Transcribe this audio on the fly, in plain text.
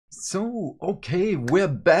So, okay, we're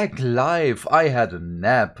back live. I had a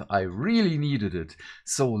nap. I really needed it.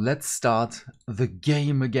 So let's start the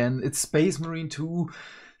game again. It's Space Marine 2.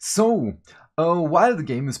 So, while the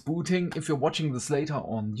game is booting, if you're watching this later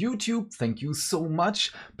on YouTube, thank you so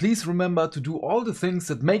much. Please remember to do all the things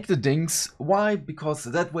that make the dings. Why? Because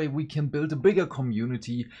that way we can build a bigger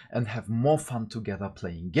community and have more fun together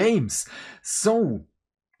playing games. So,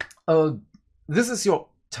 this is your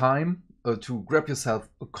time to grab yourself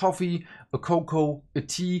a coffee, a cocoa, a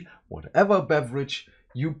tea, whatever beverage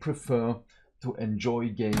you prefer to enjoy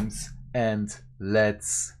games, and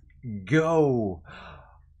let's go.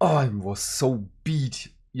 Oh, I was so beat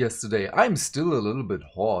yesterday. I'm still a little bit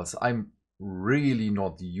hoarse. I'm really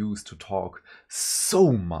not used to talk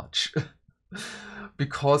so much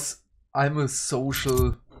because I'm a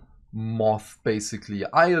social moth basically.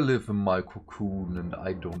 I live in my cocoon and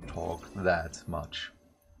I don't talk that much.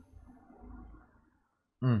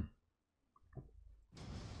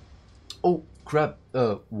 Oh crap,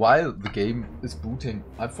 while the game is booting,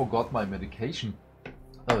 I forgot my medication.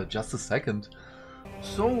 Just a second.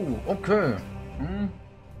 So, okay.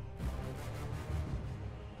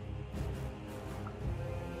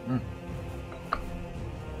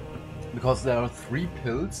 Because there are 3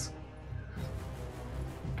 pills.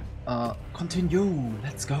 Continue,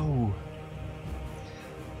 let's go.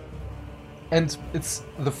 And it's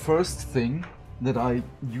the first thing that I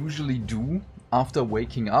usually do after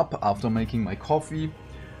waking up, after making my coffee.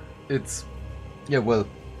 It's, yeah, well,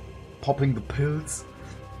 popping the pills.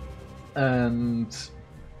 And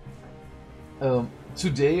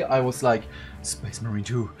today I was like, Space Marine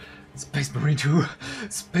 2, Space Marine 2,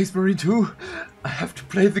 Space Marine 2, I have to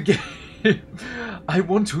play the game. I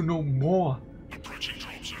want to know more.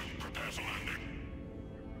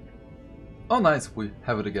 Oh nice, we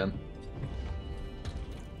have it again.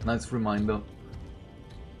 Nice reminder.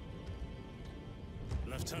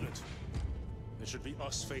 Lieutenant, it should be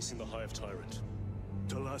us facing the Hive Tyrant.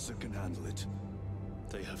 Talassa can handle it.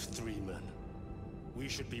 They have 3 men. We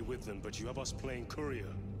should be with them, but you have us playing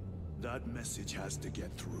courier. That message has to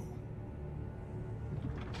get through.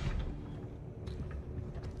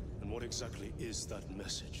 And what exactly is that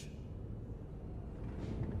message?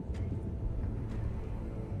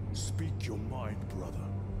 Speak your mind,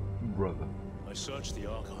 brother. I searched the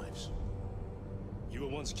archives. You were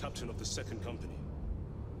once captain of the 2nd Company,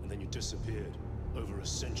 and then you disappeared over a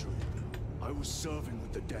century ago. I was serving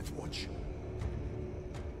with the Death Watch.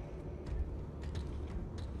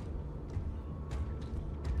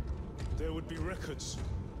 There would be records.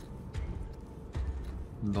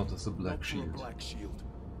 Not as a black Not for shield. a black shield.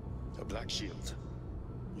 A black shield.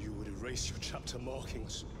 You would erase your chapter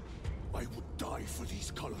markings. I would die for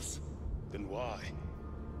these colors. Then why?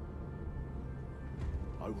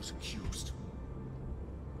 I was accused.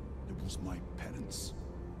 It was my penance.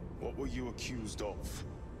 What were you accused of?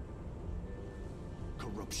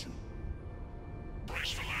 Corruption.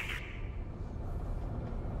 Brace for landing.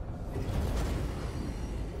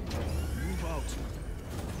 Move out.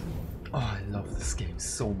 Oh, I love this game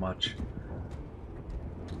so much.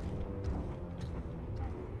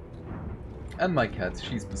 And my cat,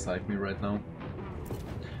 she's beside me right now.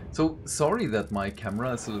 So, sorry that my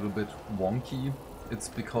camera is a little bit wonky. It's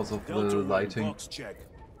because of the lighting. Box check.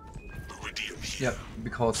 Yeah,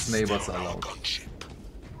 because neighbors are loud.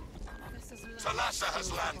 Talassa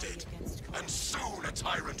has landed, and soon a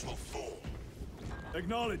tyrant will fall.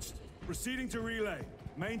 Acknowledged. Proceeding to relay.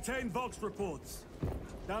 Maintain Vox reports.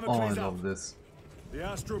 Oh, I love this. The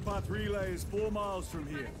Astropath relay is 4 miles from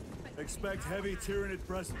here. Expect heavy Tyranid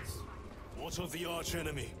presence. What of the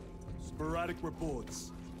arch-enemy? Sporadic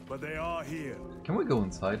reports, but they are here. Can we go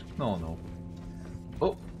inside? No.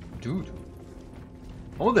 Oh, dude.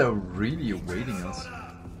 Oh, they're really awaiting us.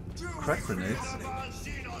 Crack grenades.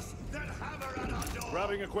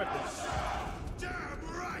 Grabbing equipment. Damn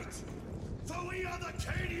right! For we are the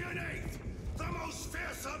Cadian 8th, the most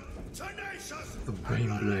fearsome, tenacious, The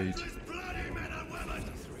Baneblade. bloody men and women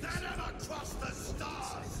that ever crossed the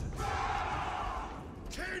stars!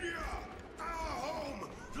 Cadia, our home,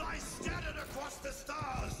 lies scattered across the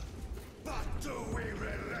stars. But do we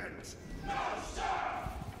relent? No, sir!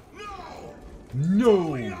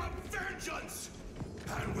 No! We are vengeance!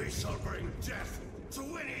 And we shall bring death to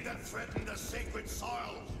any that threaten the sacred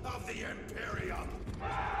soil of the Imperium.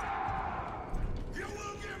 You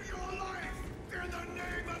will give your life in the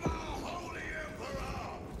name of our holy Emperor!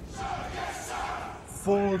 Sir, yes, sir!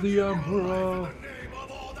 For the Emperor! In the name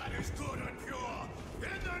of all that is good and pure!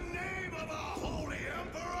 In the name of our holy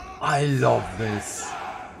Emperor! I love this.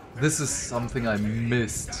 This is something I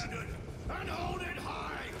missed. And hold it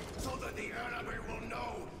high, so that the enemy will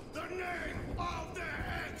know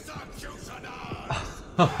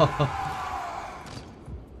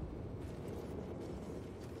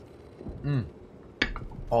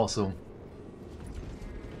Awesome.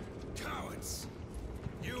 Cowards!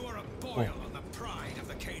 You are a boil on the pride of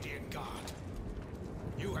the Cadian Guard.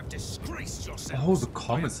 You have disgraced yourselves Oh, the by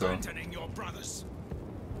commissar. abandoning your brothers.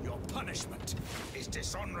 Your punishment is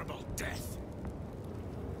dishonorable death.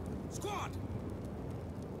 Squad!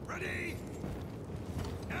 Ready!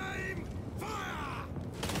 Aim! Fire!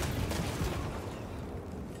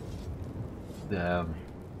 Damn.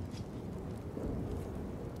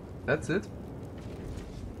 That's it?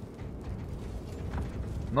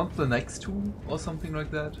 Not the next two or something like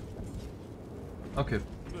that? Okay.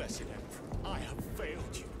 Blessed Emperor, I have failed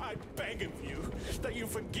you. I beg of you that you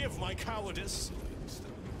forgive my cowardice.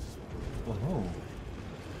 Oh.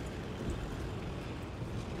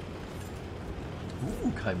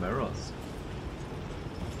 Ooh, chimeras.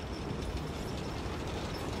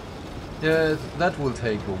 Yeah, that will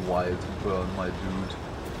take a while to burn, my dude.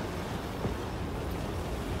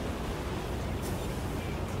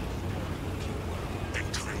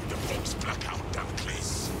 Entering the VODS blackout,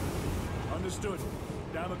 Damocles. Understood.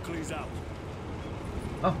 Damocles out.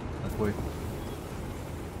 Oh, that way.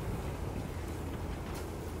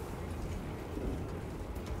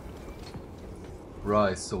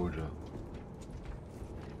 Rise, soldier.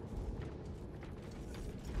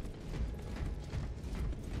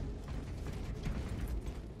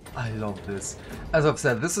 I love this. As I've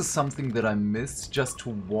said, this is something that I missed, just to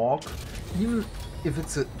walk, even if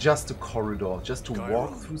it's just a corridor, just to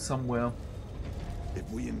walk through somewhere. If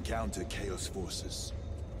we encounter Chaos forces,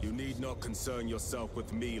 You need not concern yourself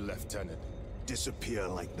with me, Lieutenant. disappear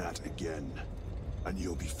like that again, and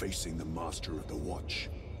you'll be facing the Master of the Watch.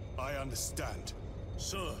 I understand.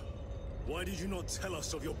 Sir, why did you not tell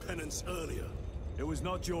us of your penance earlier? It was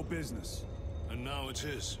not your business. And now it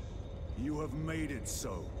is. You have made it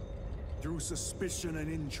so. Through suspicion and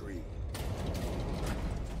intrigue.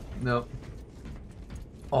 No.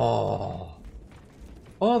 Oh.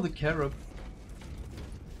 Oh, the carrot.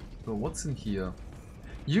 So what's in here?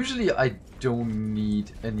 Usually I don't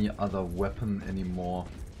need any other weapon anymore.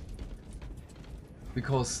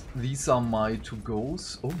 Because these are my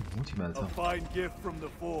to-goes. Oh, multi-melter. A fine gift from the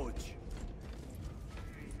forge.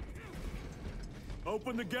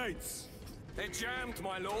 Open the gates. They're jammed,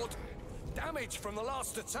 my lord. Damage from the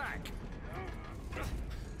last attack.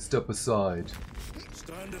 Step aside.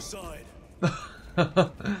 Stand aside.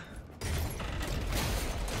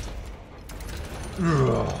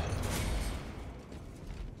 Ugh.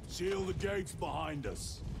 Seal the gates behind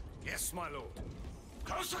us. Yes, my lord.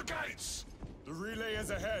 Close the gates! The relay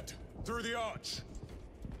is ahead, through the arch.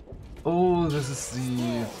 Oh, this is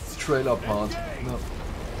the trailer part. No.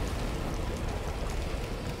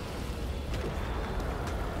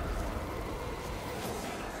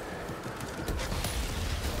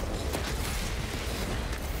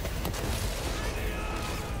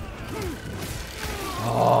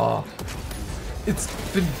 Oh, it's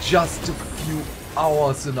been just a few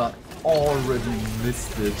hours and I already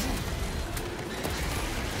missed it.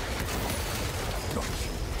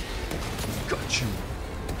 Got you.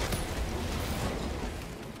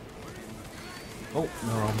 Oh,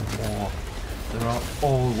 there are more. There are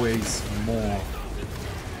always more.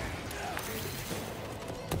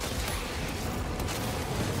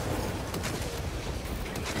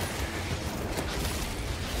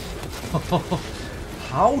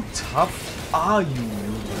 How tough are you,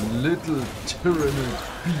 you little tyrannid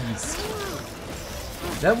beast?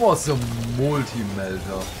 That was a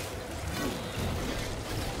multi-melter.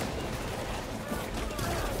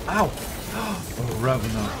 Ow! A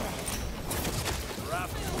Ravener.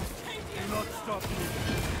 Do not stop me.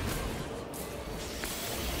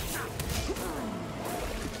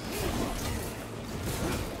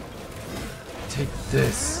 Take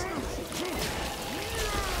this.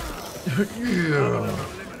 Yeah.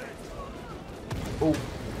 Oh.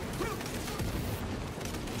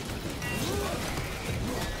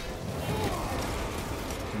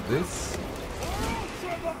 This.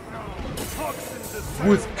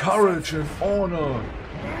 With courage and honor.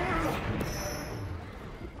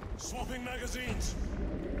 Swapping magazines.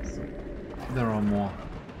 There are more.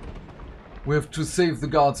 We have to save the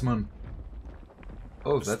guardsman.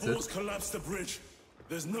 Oh, that's Spores it. collapsed the bridge.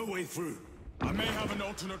 There's no way through. I may have an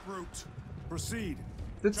alternate route. Proceed.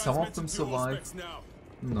 Did some of Transmit them to dual survive? specs now.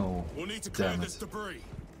 No. We'll need to clear Damn this it. debris.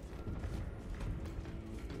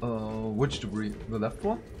 Which debris? The left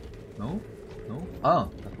one? No? No? Ah,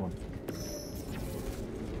 that one.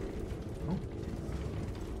 No?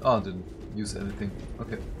 Ah, didn't use anything.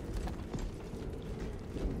 Okay.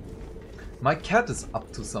 My cat is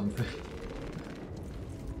up to something.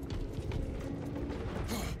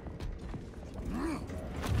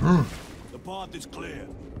 The path is clear.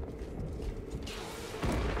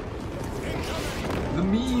 The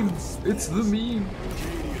meme! It's the meme!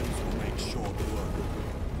 Canadians will make short work.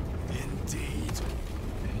 Indeed.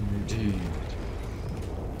 Indeed.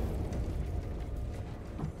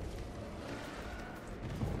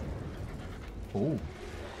 Oh.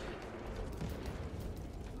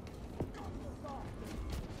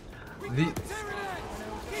 The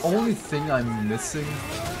only thing I'm missing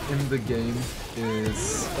in the game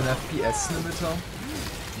is an FPS limiter,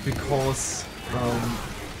 because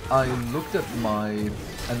I looked at my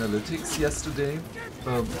analytics yesterday,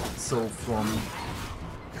 so from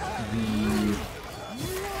the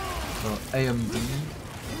AMD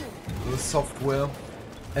software,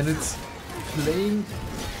 and it's playing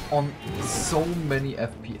on so many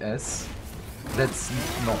FPS that's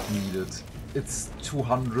not needed. It's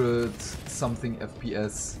 200 something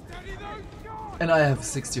FPS, and I have a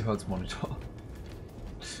 60 Hz monitor.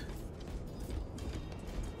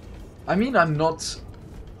 I mean, I'm not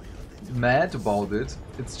mad about it,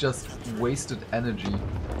 it's just wasted energy.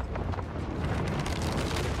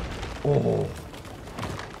 Oh,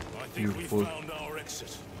 I think beautiful. we found our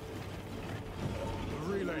exit.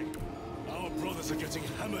 The relay. Our brothers are getting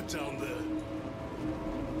hammered down there.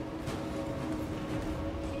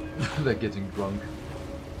 They're getting drunk.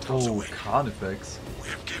 Oh, Carnifex. We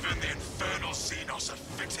have given the infernal Xenos a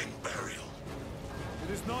fitting burial.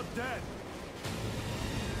 It is not dead.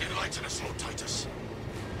 Enlighten us, Lord Titus.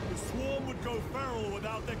 The swarm would go feral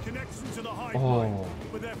without their connection to the hive Oh. mind,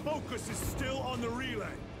 but their focus is still on the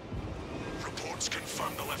relay. Reports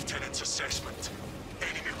confirm the Lieutenant's assessment.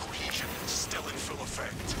 Enemy cohesion is still in full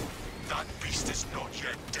effect. That beast is not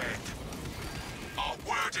yet dead. Our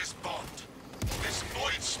word is bond. This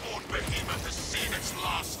void-spawned behemoth has seen its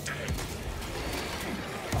last day.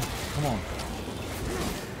 Come on.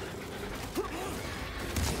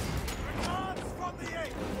 From the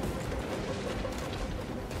eight.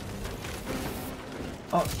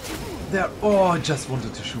 Oh, there. Oh, I just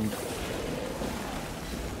wanted to shoot. Need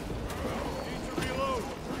to reload.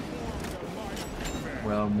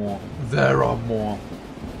 Where are more? There are more.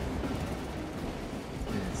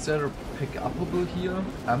 Is there a pick-upable here?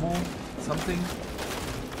 Ammo? Something?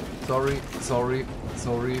 Sorry, sorry,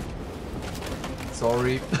 sorry.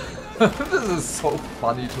 Sorry. This is so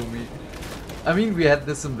funny to me. I mean, we had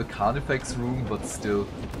this in the Carnifex room, but still.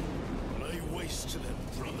 Lay waste to them,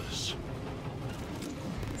 brothers.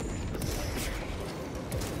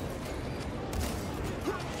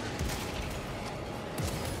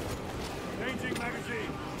 Changing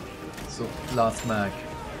magazine. So, last mag.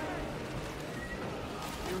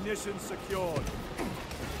 Munition secured.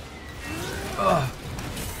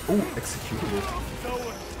 Oh, executable.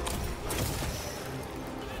 Stolen.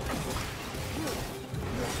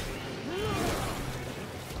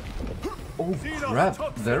 Oh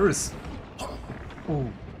crap, there is...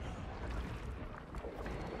 Oh.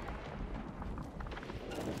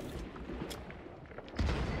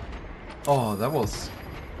 Oh, that was...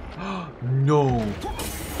 No!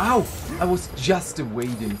 Ow! I was just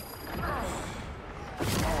evading.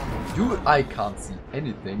 I can't see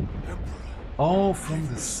anything. Oh, from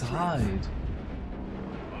the side.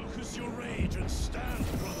 Focus your rage and stand,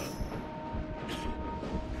 brother.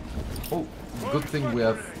 Oh, good thing we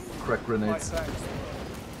have crack grenades.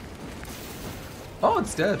 Oh,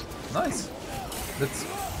 it's dead. Nice. That's,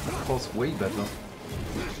 of course, way better.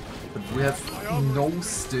 But we have no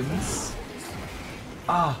stims.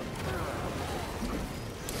 Ah.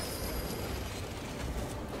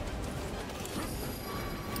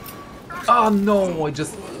 Ah, no, I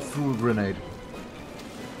just threw a grenade.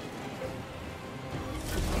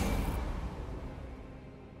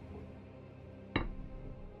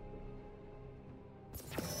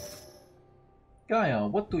 Gaia,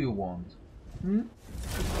 what do you want? Hmm?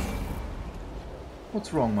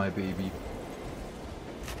 What's wrong, my baby?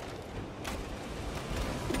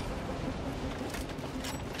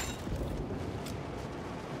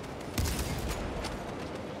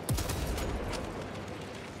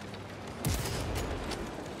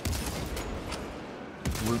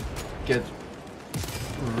 We'll get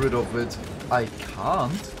rid of it. I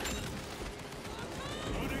can't.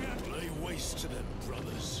 Lay waste to them,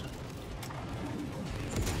 brothers.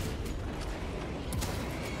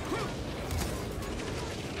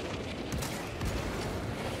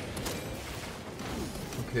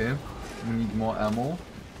 Okay, we need more ammo.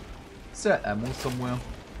 Is there ammo somewhere?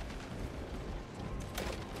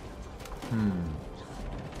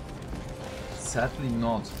 Sadly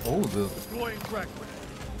not. Oh, the... Deploying crack grenade.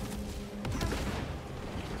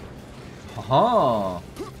 Haha!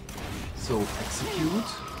 So, execute.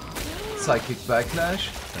 Psychic backlash.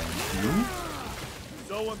 Thank you.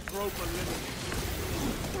 Zoanthrope eliminated.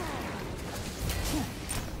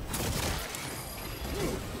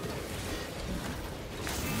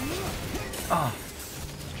 Ah.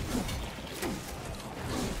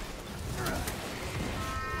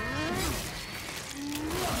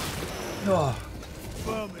 Oh.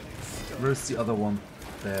 Where's the other one?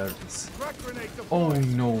 There it is. Oh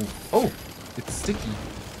no. Oh, it's sticky.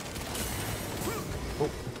 Oh.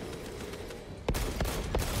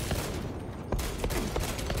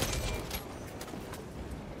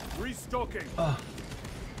 Restocking.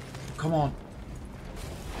 Come on.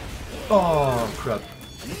 Oh crap.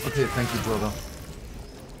 Okay, thank you, brother.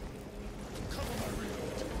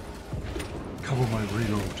 Cover my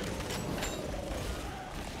reload.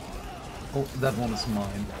 Oh, that one is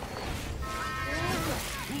mine.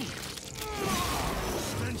 The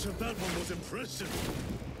stench of that one was impressive.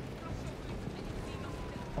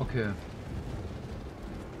 Okay.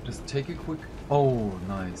 Just take a quick... Oh,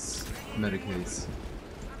 nice. Medicase.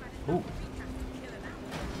 Oh.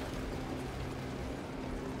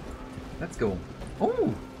 Let's go.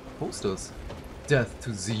 Oh! Posters. Death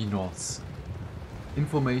to Xenos.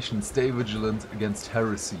 Information, stay vigilant against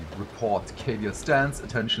heresy. Report, Cadia stands,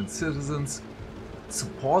 attention citizens.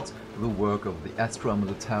 Support the work of the Astra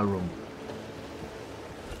Militarum.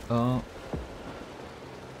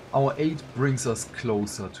 Our aid brings us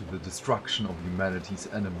closer to the destruction of humanity's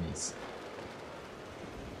enemies.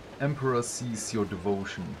 Emperor sees your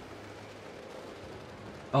devotion.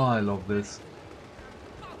 Oh, I love this.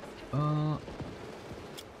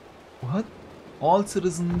 What? All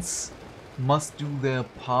citizens must do their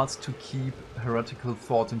part to keep heretical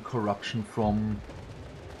thought and corruption from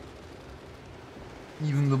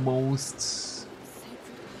even the most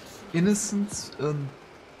innocent,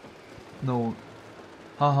 no,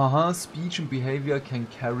 speech and behavior can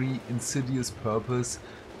carry insidious purpose.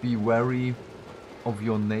 Be wary of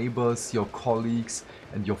your neighbors, your colleagues,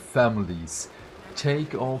 and your families.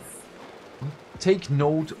 Take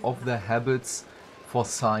note of their habits for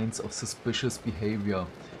signs of suspicious behavior.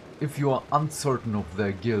 If you are uncertain of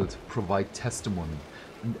their guilt, provide testimony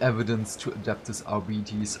and evidence to Adeptus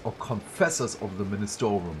Arbites or confessors of the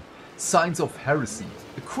Ministorum. Signs of heresy,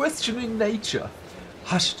 a questioning nature,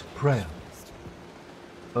 hushed prayer,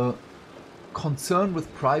 concern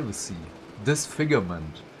with privacy,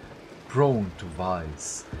 disfigurement, prone to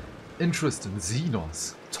vice, interest in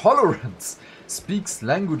Xenos, tolerance, speaks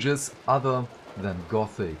languages other than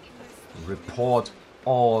Gothic. Report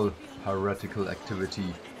all heretical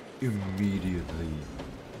activity immediately.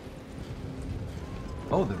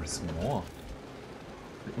 Oh, there is more.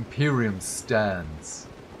 The Imperium stands.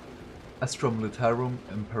 Astra Militarum,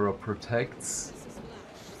 Emperor protects.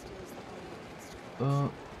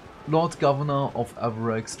 Lord Governor of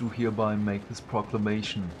Averex, do hereby make this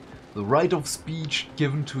proclamation. The right of speech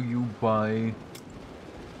given to you by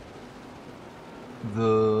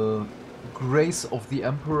the grace of the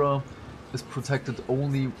Emperor is protected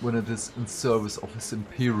only when it is in service of his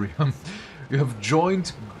Imperium. You have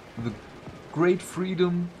joined the great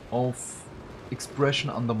freedom of expression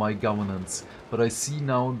under my governance, but I see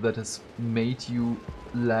now that has made you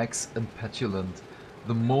lax and petulant.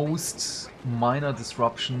 The most minor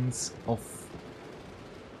disruptions of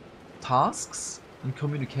tasks and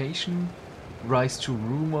communication rise to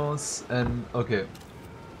rumors and... okay.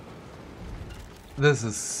 This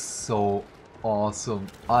is so awesome.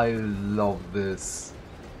 I love this.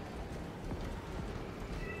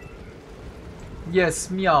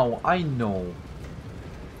 Yes, meow, I know.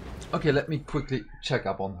 Okay, let me quickly check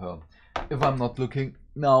up on her. If I'm not looking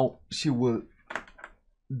now, she will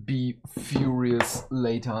be furious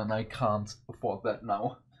later and I can't afford that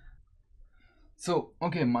now. So,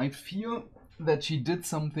 okay, my fear that she did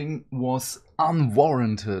something was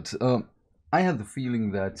unwarranted. I had the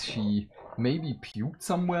feeling that she maybe puked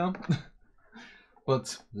somewhere,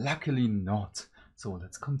 but luckily not. So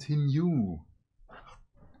let's continue.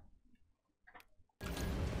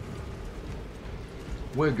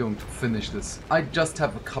 We're going to finish this. I just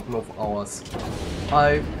have a couple of hours.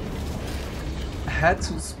 I had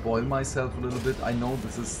to spoil myself a little bit. I know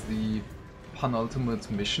this is the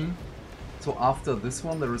penultimate mission. So after this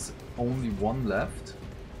one there is only one left.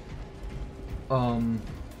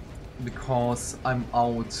 Because I'm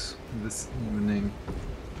out this evening.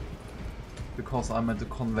 Because I'm at a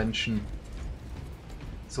convention.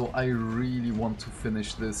 So I really want to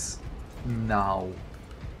finish this now.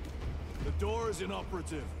 The door is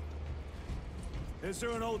inoperative. Is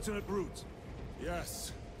there an alternate route?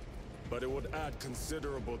 Yes, but it would add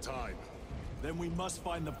considerable time. Then we must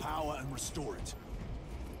find the power and restore it.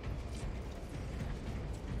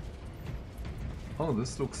 Oh,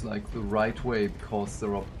 this looks like the right way because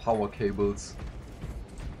there are power cables.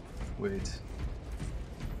 Wait.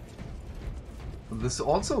 This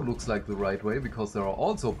also looks like the right way because there are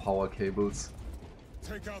also power cables.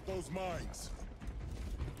 Take out those mines.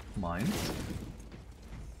 Mines?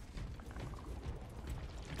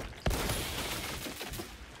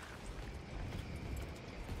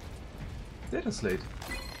 Data slate.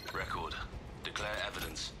 Record. Declare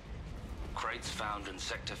evidence. Crates found in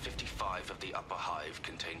Sector 55 of the Upper Hive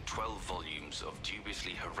contain 12 volumes of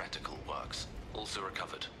dubiously heretical works. Also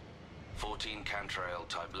recovered. 14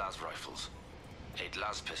 Cantrail-type las rifles. 8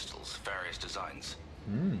 las pistols, various designs.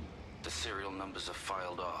 The serial numbers are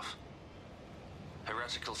filed off.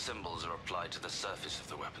 Heretical symbols are applied to the surface of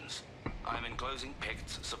the weapons. I am enclosing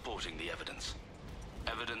picts supporting the evidence.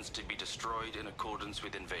 Evidence to be destroyed in accordance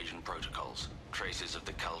with invasion protocols. Traces of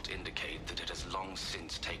the cult indicate that it has long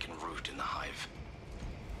since taken root in the Hive.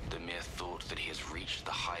 The mere thought that he has reached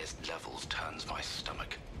the highest levels turns my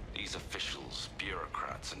stomach. These officials,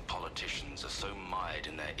 bureaucrats, and politicians are so mired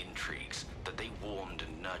in their intrigues that they warmed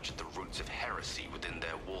and nurtured the roots of heresy within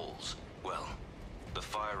their walls. Well, the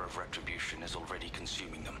fire of retribution is already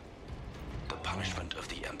consuming them. The punishment of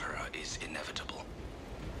the Emperor is inevitable.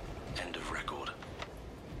 End of record.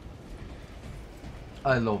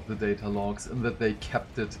 I love the data logs and that they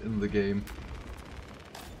kept it in the game.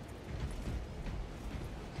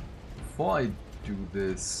 Before I do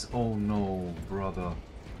this, oh no, brother.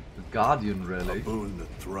 The Guardian A rally. boon that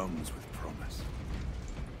thrums with promise.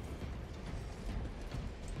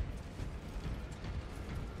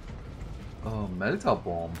 Oh, Melter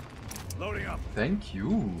Bomb. Loading up. Thank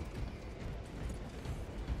you.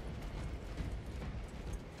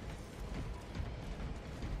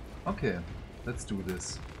 Okay, let's do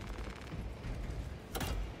this.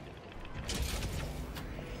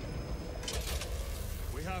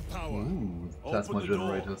 We have power. Ooh, Open plasma the door.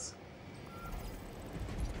 generators.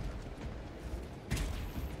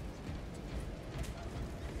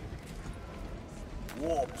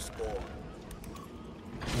 Warp spawn.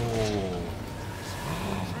 Oh,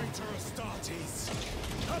 Traitor Astartes.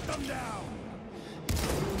 Cut them down.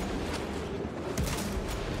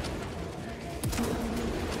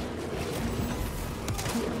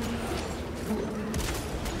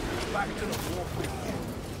 Back to the warp with you.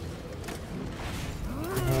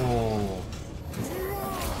 oh.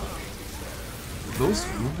 Those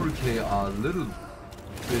lubricate are a little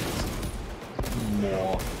bit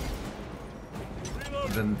more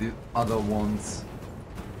than the other ones.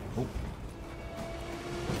 Oh.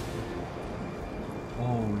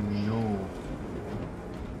 Oh no.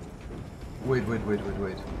 Wait.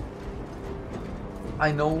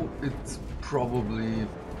 I know it's probably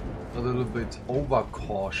a little bit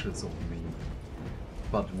overcautious of me,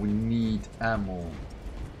 but we need ammo.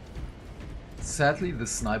 Sadly, the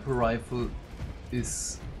sniper rifle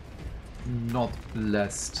is not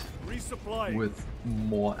blessed Resupply. with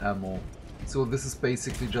more ammo. So this is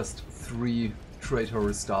basically just 3 traitor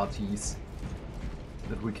Astartes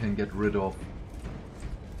that we can get rid of.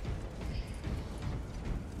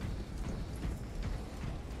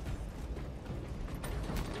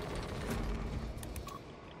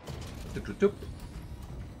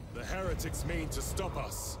 The heretics mean to stop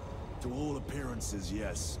us. To all appearances,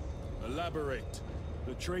 yes. Elaborate.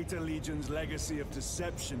 The Traitor Legion's legacy of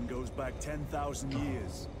deception goes back 10,000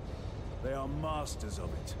 years. They are masters of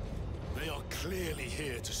it. They are clearly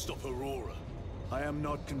here to stop Aurora. I am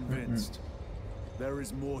not convinced. There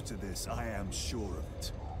is more to this, I am sure of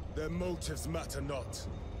it. Their motives matter not.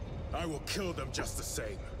 I will kill them just the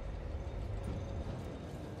same.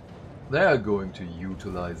 They are going to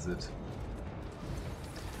utilize it.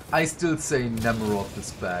 I still say Nemiroth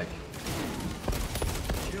is back.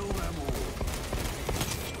 Kill them all.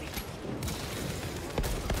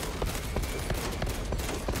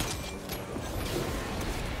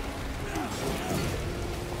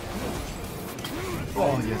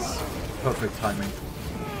 Oh yes, perfect timing.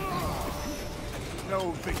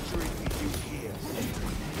 No victory for you here.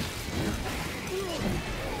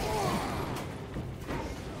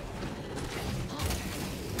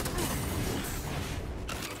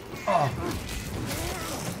 Oh.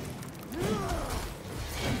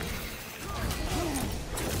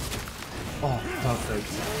 Oh, perfect.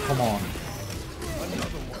 Come on.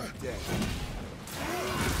 Another one dead.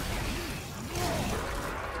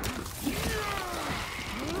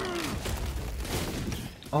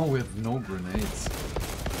 Oh, we have no grenades.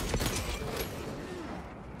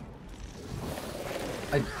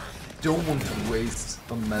 I don't want to waste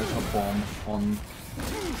a melter bomb on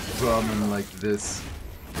vermin like this.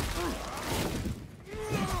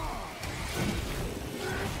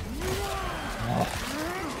 Oh.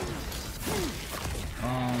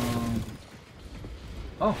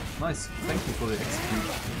 Oh, nice. Thank you for the execute.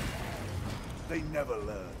 They never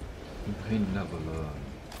learn. They never learn.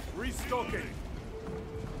 Restocking.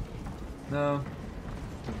 No.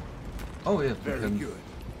 Oh yeah, we Very can good.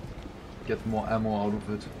 get more ammo out of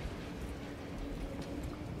it.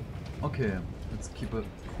 Okay, let's keep a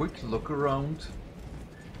quick look around.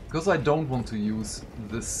 Because I don't want to use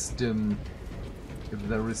this stim if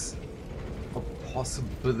there is a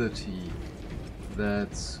possibility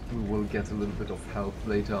that we will get a little bit of help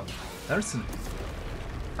later. There's an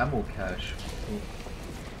ammo cache. Oh.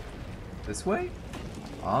 This way?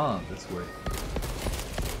 Ah, this way.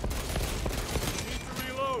 Need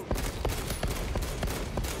to reload.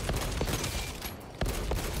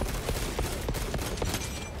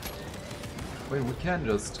 Wait, we can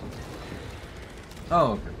just...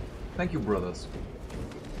 Oh, okay. Thank you, brothers.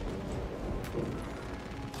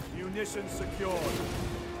 Munitions secured.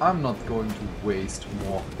 I'm not going to waste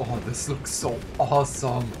more. Oh, this looks so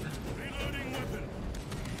awesome. Reloading weapon.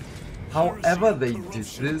 However they did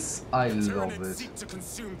this, I love it. Seek to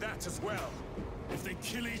consume that as well. If they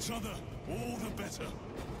kill each other, all the better.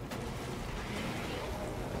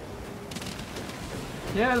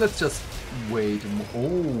 Yeah, let's just wait.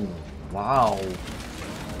 Oh, wow.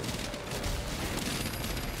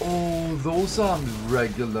 Oh, those aren't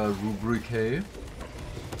regular rubricae.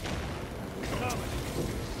 Coming.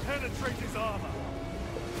 Penetrate his armor.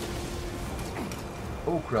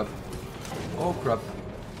 Oh crap. Oh crap.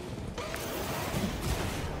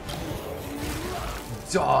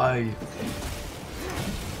 Die!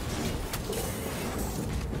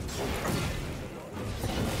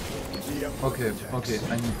 Okay, okay,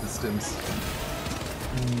 I need the stims.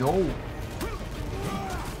 No!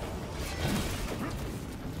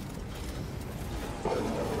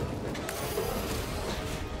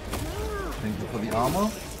 Thank you for the armor.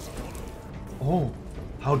 Oh,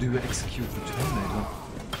 how do you execute the Terminator?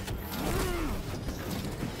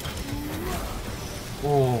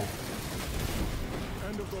 Oh,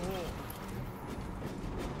 End of the hall.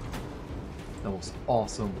 that was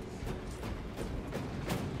awesome.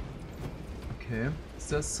 Okay, is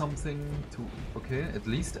there something to... Okay, at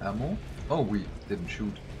least ammo. Oh, we didn't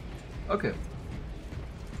shoot. Okay.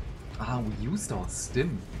 Ah, we used our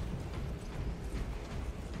stim.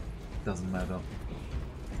 Doesn't matter.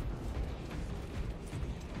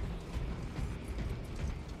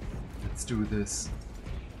 Let's do this.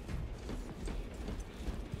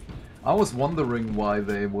 I was wondering why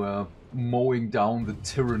they were mowing down the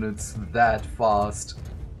Tyranids that fast.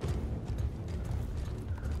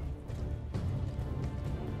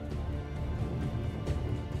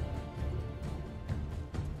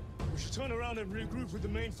 We should turn around and regroup with the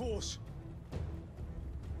main force.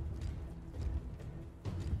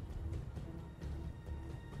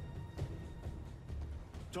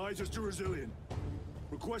 Titus to Resilient.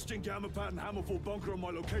 Requesting Gamma Pad and Hammerfall bunker on my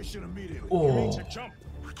location immediately. Oh, To jump.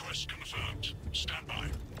 Request confirmed. Stand by.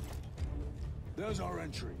 There's our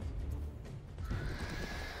entry.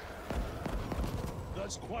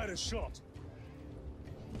 That's quite a shot.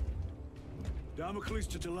 Damocles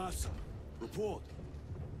to Talassa. Report.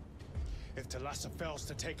 If Talassa fails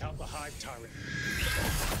to take out the Hive Tyrant,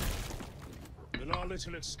 then our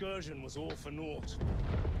little excursion was all for naught.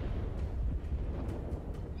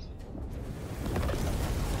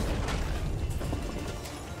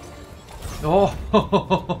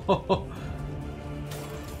 oh.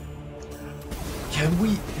 Can we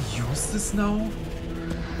use this now?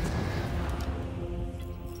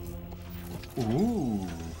 Ooh.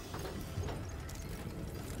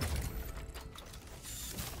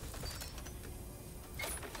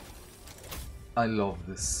 I love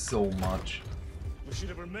this so much. We should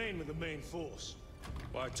have remained with the main force.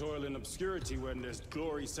 Why toil in obscurity when there's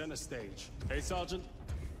glory center stage? Hey, Sergeant?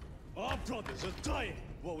 Our brothers are dying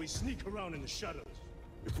while we sneak around in the shadows.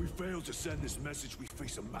 If we fail to send this message, we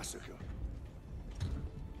face a massacre.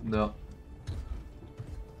 No.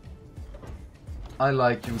 I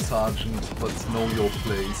like you, Sergeant, but know your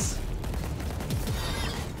place.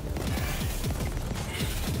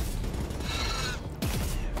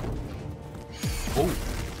 Oh.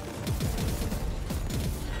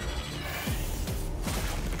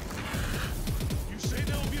 You say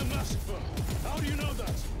there will be a massacre. How do you know that?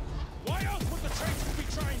 Why else would the traitors be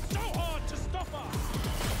trying so hard to stop us?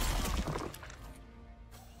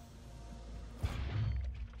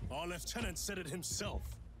 Our lieutenant said it himself.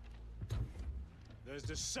 There's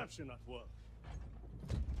deception at work.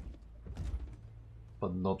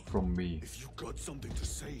 But not from me. If you got something to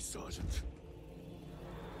say, Sergeant.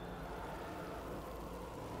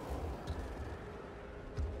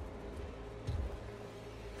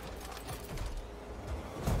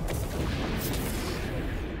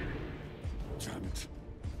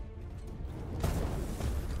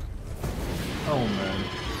 Oh man.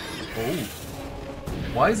 Oh.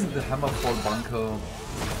 Why isn't the Hammerfall bunker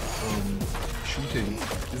shooting?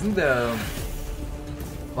 Isn't there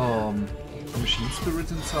a machine spirit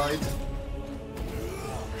inside?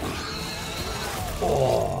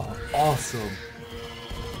 Oh, awesome.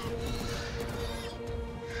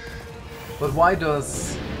 But why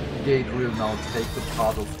does Gabriel now take the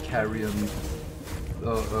part of Carrion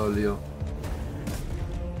earlier?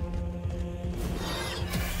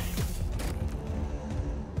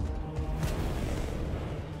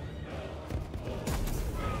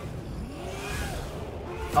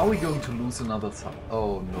 Are we going to lose another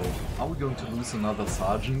oh no. Are we going to lose another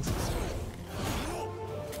sergeant?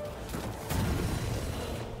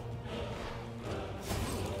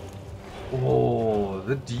 Oh,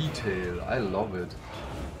 the detail. I love it.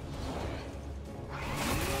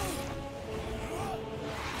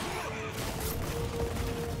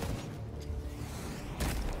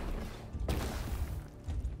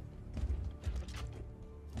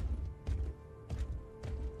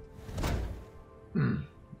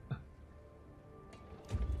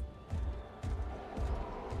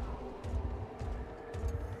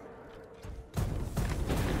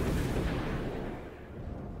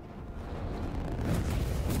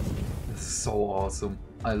 So awesome.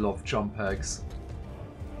 I love jump hacks.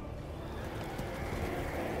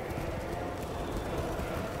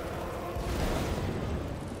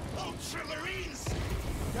 Ultramarines!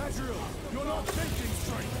 Gabriel, you're not thinking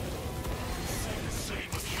straight. Say the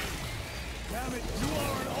same of you. Damn it, you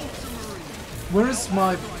are an ultramarine. Where is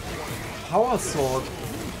my power sword?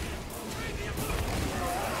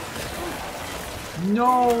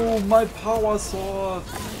 No, my power sword!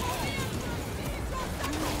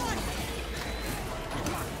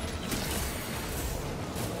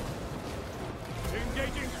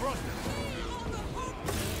 Engaging thrusters.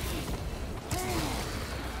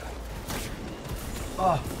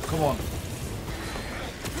 Ah, come on.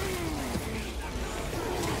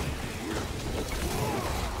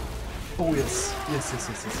 Oh yes, yes, yes,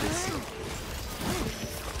 yes, yes, yes.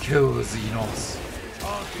 Kill the Xenos.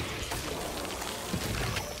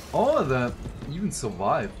 Oh, they even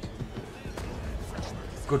survived.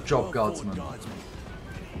 Good job, guardsman.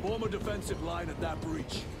 Form a defensive line at that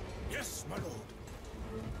breach. Yes, my lord.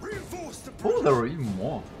 Reinforce the Oh, there are even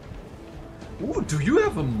more. Ooh, do you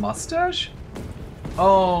have a mustache?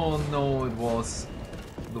 Oh no, it was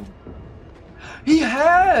the... He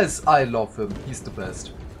has! I love him. He's the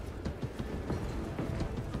best.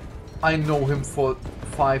 I know him for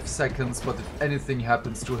 5 seconds, but if anything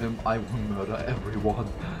happens to him, I will murder everyone.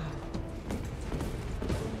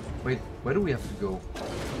 Wait, where do we have to go?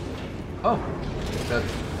 Oh, that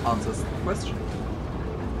answers the question.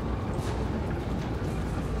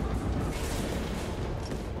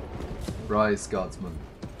 Rise, guardsman.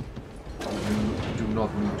 You do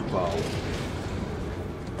not need to bow.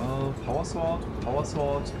 Power sword? Power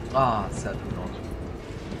sword? Ah, sadly not.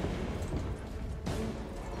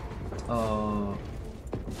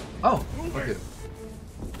 Oh, okay.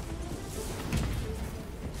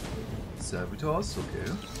 Servitors,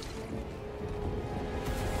 okay.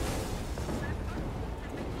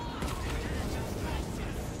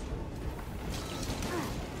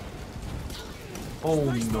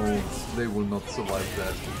 Oh no, they will not survive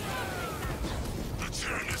that.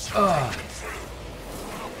 Ah.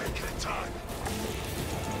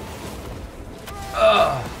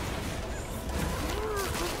 Ah.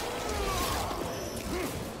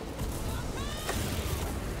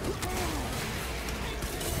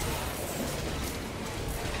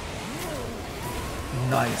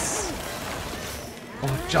 Nice.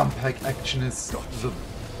 Oh, jump hack action is the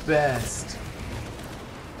best.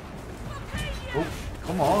 Oh,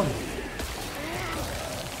 come on.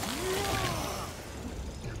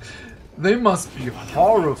 They must be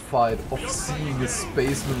horrified of seeing a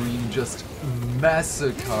space marine just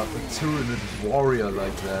massacre a Tyranid warrior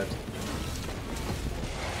like that.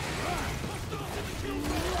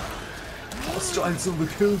 Hostiles in the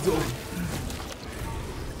kill zone.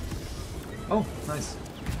 Oh, nice.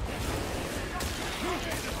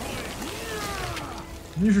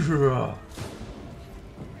 Yeah.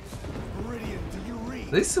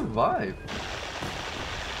 They survived.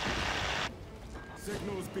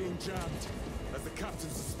 Signals being jammed, as the captain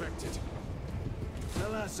suspected.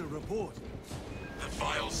 Thalassa, report. The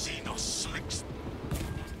vile Xenos slicks.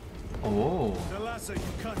 Oh. Thalassa,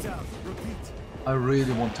 you cut out. Repeat. I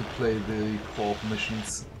really want to play the co-op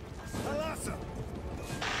missions. Thalassa!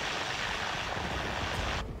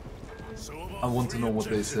 I want to know what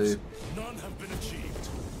they say. None have been achieved.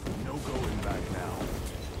 No going back now.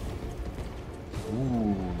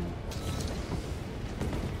 Ooh.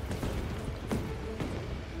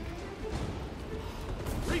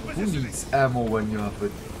 Who needs ammo when you have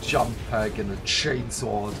a jump pack and a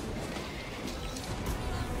chainsword?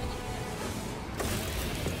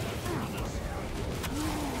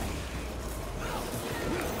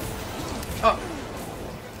 Ah.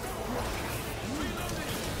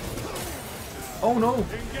 Oh no!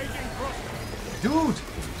 Dude!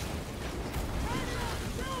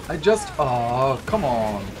 I just... Oh, come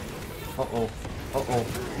on! Uh-oh. Uh-oh.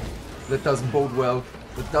 That doesn't bode well.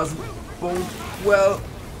 That doesn't bode well.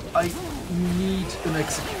 I need an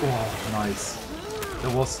execute. Oh, nice.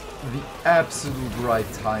 That was the absolute right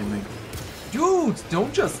timing. Dude,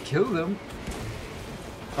 don't just kill them.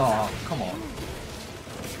 Oh, come on.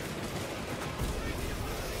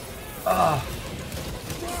 Ah.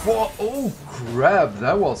 Oh, crap.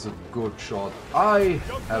 That was a good shot. I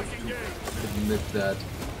have to admit that.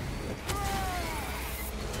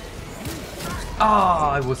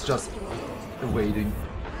 Ah, I was just waiting.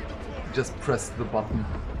 Just pressed the button.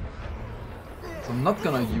 So I'm not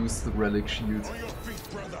gonna use the relic shield.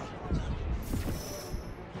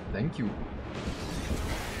 Thank you.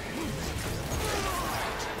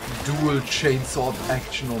 Dual chainsword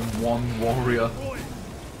action on one warrior.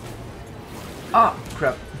 Ah,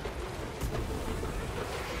 crap.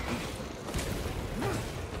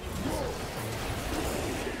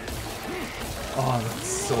 Oh, that's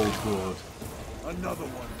so good. Another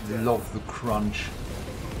one. Love the crunch.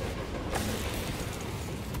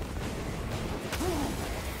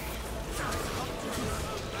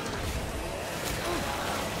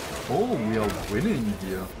 Oh, we are winning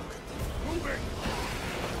here.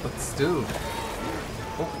 But still.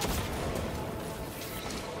 Oh.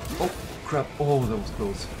 Oh, crap. Oh, that was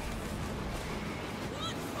close.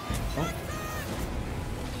 Oh.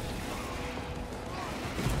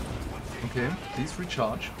 Okay, please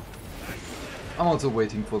recharge. I'm also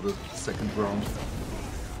waiting for the second round.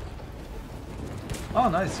 Oh,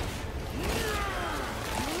 nice.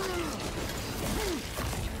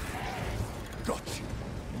 Got you.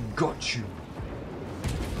 Got you.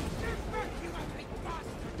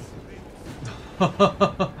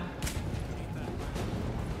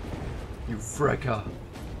 You fracker.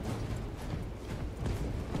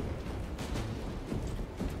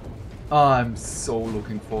 I'm so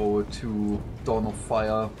looking forward to Dawn of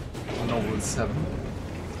Fire Novel 7.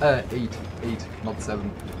 8, not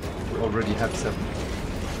 7. We already have 7.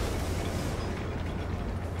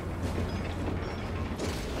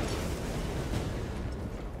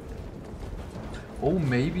 Oh,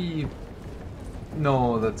 maybe...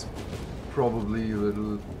 No, that's probably a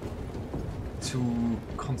little too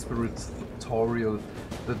conspiratorial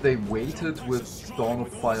that they waited with Dawn of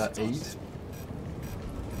Fire 8.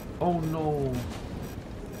 Oh no.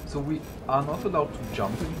 So we are not allowed to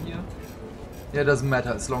jump in here? Yeah, it doesn't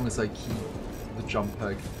matter as long as I keep the jump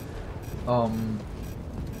pack.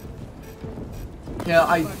 Yeah,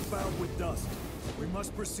 Bound with dust. We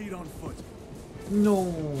must proceed on foot.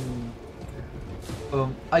 No.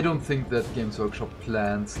 I don't think that Games Workshop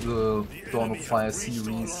plans the Dawn of Fire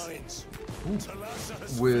series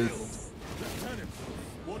with... Lieutenant,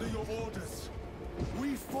 what are your orders?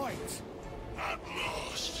 We fight. At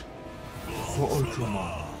last. For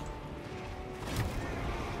Ultramar.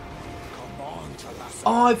 Come on, Talassa.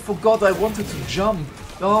 Oh, I forgot I wanted to jump.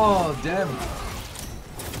 Oh, damn.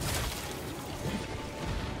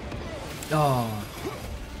 Oh.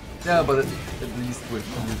 Yeah, but at least we're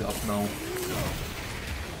healed up now.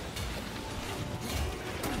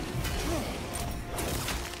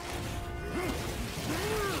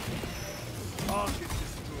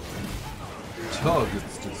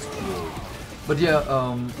 Targets destroyed. But yeah,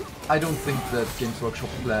 I don't think that Games Workshop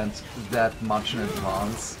planned that much in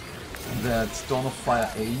advance. That Dawn of Fire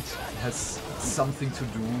 8 has something to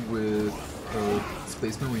do with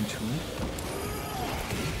Space Marine 2.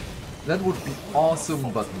 That would be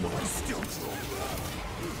awesome, but no.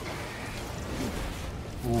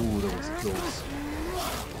 Ooh, that was close.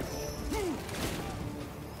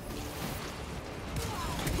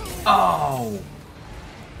 Ow!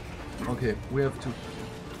 Okay, we have to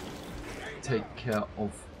take care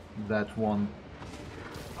of that one.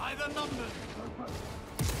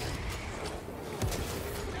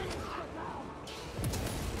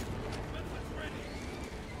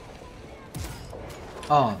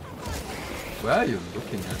 Ah, where are you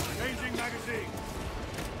looking at? Changing magazine.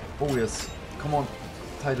 Oh yes, come on,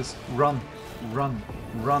 Titus, run, run,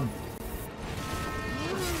 run.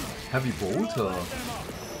 Heavy bolter.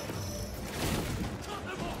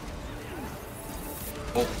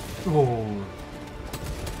 Oh, oh.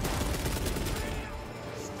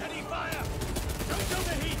 Steady fire! Don't feel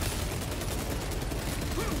the heat!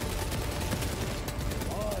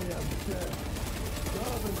 I am dead.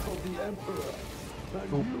 Servant of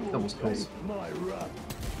Oh, that was close.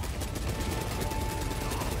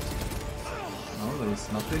 No, there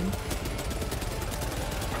is nothing.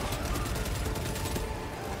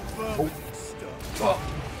 Oh. Oh.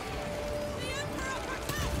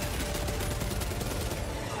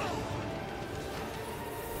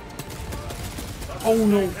 Oh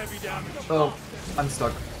no! Oh, I'm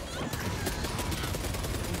stuck.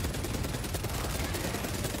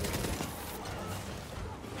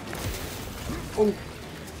 Oh!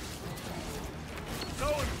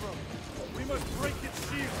 We must break its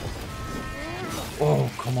shield. Oh,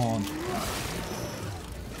 come on.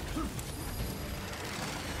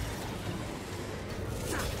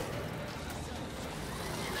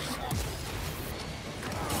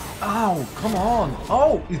 Ow, come on.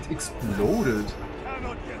 Oh, it exploded.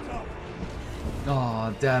 Cannot get up.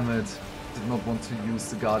 Ah, damn it. Did not want to use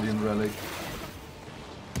the Guardian Relic.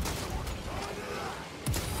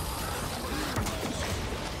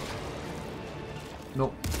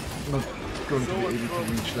 No, not going to be able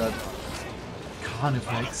to reach that.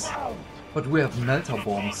 Carnifex. But we have Melter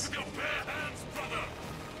Bombs.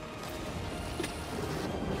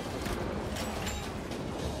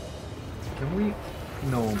 Can we?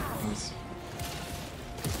 No, please.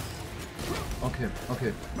 Okay,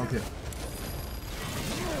 okay, okay.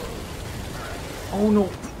 Oh no!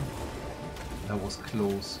 That was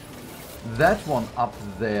close. That one up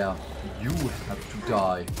there, you have to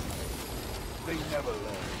die. They never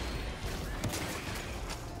learn.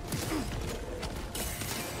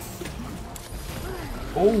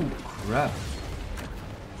 Oh crap!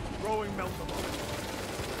 Throwing melter bomb.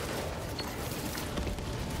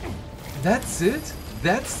 That's it?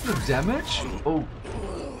 That's the damage? Oh.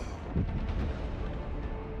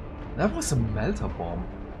 That was a Melter Bomb.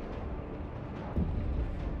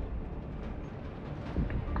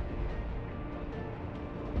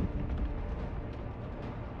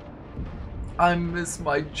 I miss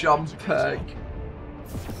my jump pack.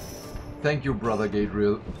 Thank you, brother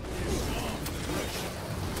Gabriel.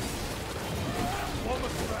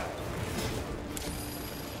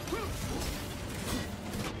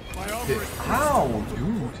 Okay. How,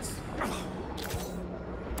 dude?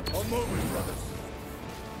 I'm moving, brother.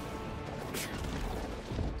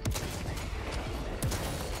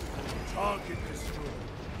 Target destroyed.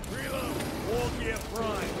 Reload. War gear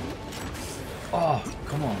prime. Oh,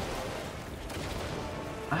 come on.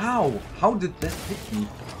 Ow! How did that hit me?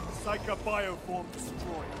 Psycho bioform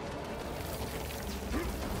destroyed.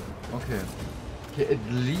 Okay. Okay, at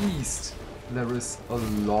least there is a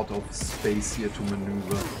lot of space here to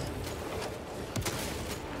maneuver.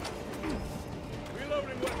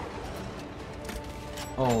 Reloading weapon.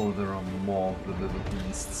 Oh, there are more of the little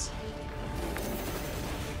beasts.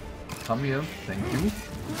 Come here, thank you.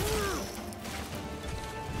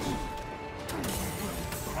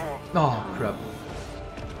 Oh, crap.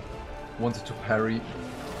 Wanted to parry.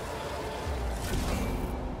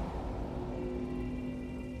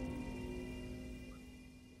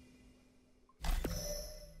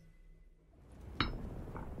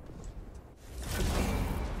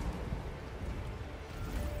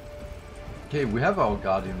 Okay, we have our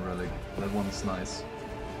Guardian Relic. That one's nice.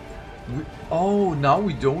 Oh, now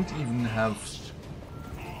we don't even have...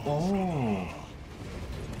 Oh.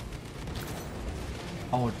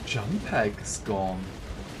 Our jump pack is gone.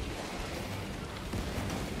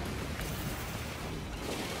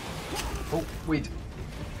 Oh, wait.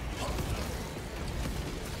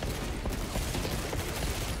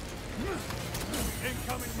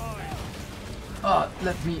 Incoming mine. Ah,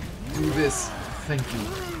 let me do this. Thank you.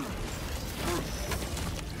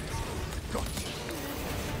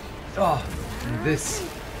 Ah, this.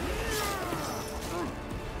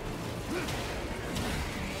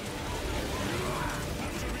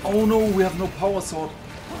 Oh no, we have no power sword.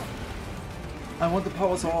 I want the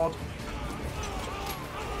power sword.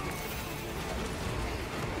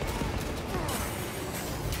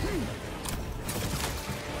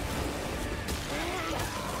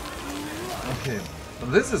 Okay,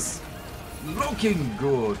 this is looking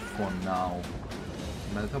good for now.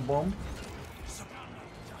 Melter Bomb.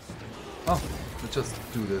 Oh, let's just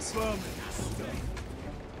do this.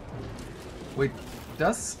 Wait,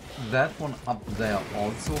 does that one up there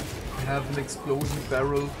also have an explosion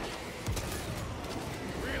barrel?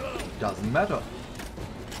 Doesn't matter.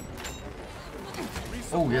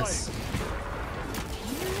 Oh yes.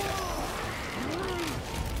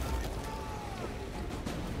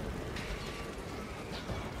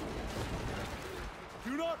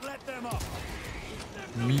 Do not let them up.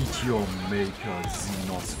 Meteor Maker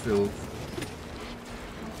Xenos Filth.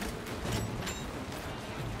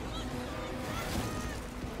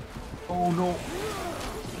 Oh no.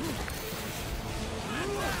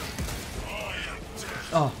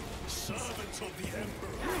 Oh.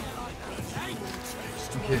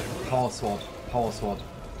 Okay, power sword. Power sword.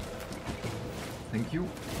 Thank you.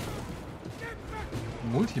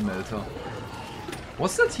 Multi-melter.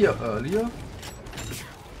 Was that here earlier?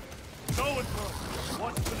 Go with her.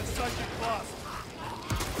 Watch for the psychic blast.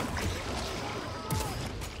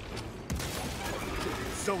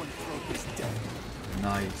 Zoanthrope is dead.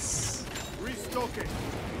 Nice. Restocking.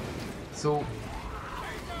 So...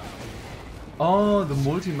 Oh, the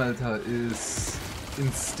multi-melter is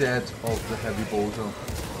instead of the heavy bolter.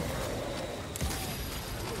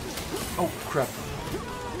 Oh, crap.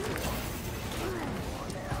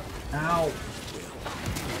 Ow.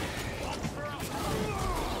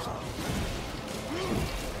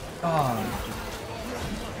 Ah.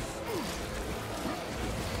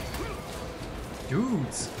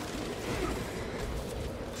 Dudes.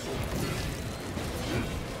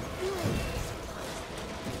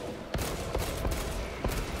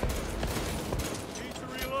 Need to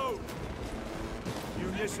reload.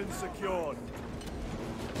 Munitions secured.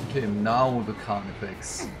 Okay, now the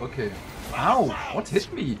carnifex. Okay. Ow! What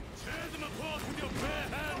hit me? Tear them apart with your bare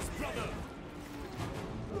hands, brother!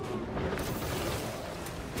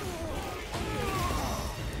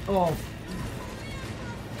 Oh.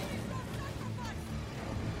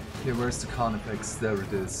 Okay, where's the carnifex? There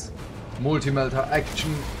it is. Multi-melter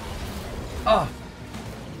action. Ah!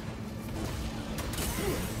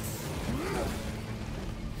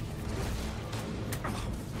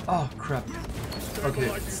 Oh, crap. Okay,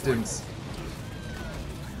 stims.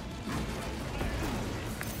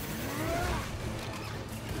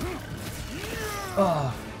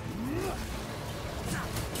 Ah.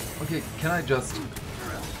 Okay, can I just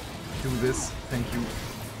do this? Thank you.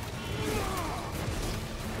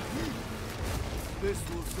 This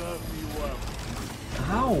will serve me well.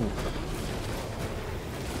 How?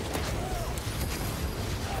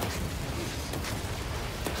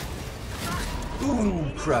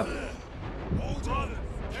 Ooh, crap. Hold on!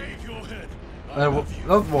 Keep your head! That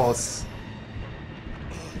was...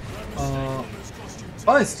 Oh,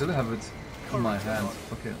 I still have it in my hand.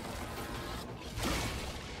 Okay.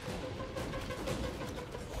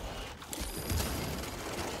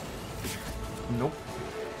 Nope.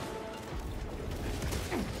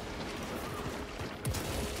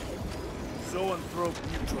 Zoanthrope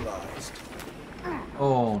neutralized.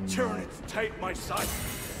 Oh no. Turrets take my sight.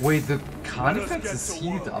 Wait, the carnifex is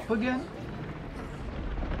healed up again?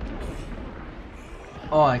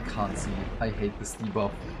 Oh, I can't see it. I hate this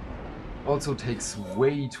debuff. Also takes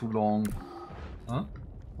way too long. Huh?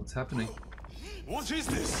 What's happening? What is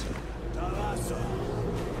this?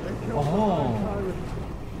 Oh.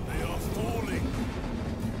 They are falling!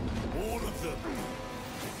 All of them!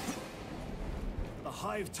 The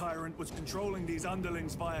Hive Tyrant was controlling these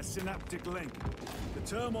underlings via synaptic link. The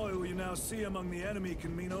turmoil you now see among the enemy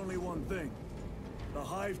can mean only one thing. The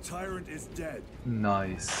Hive Tyrant is dead.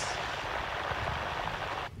 Nice.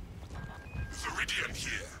 Viridian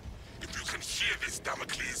here. If you can hear this,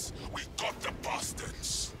 Damocles, we got the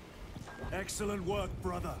bastards. Excellent work,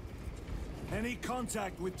 brother. Any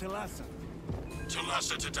contact with Talassa?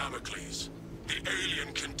 Talassa to Damocles. The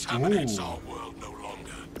alien contaminates Ooh. our world no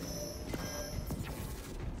longer.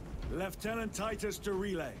 Lieutenant Titus to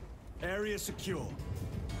relay. Area secure.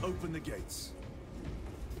 Open the gates.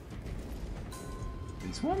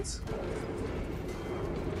 These ones?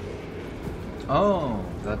 Oh,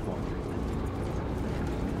 that one.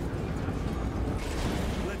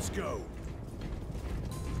 Let's go.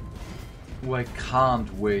 Oh, I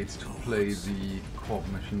can't wait to play the co-op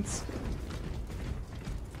missions.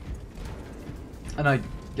 And I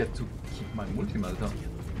get to keep my multi-melter.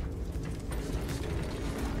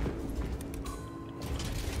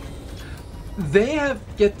 They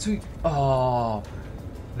get to... Oh,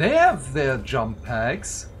 they have their jump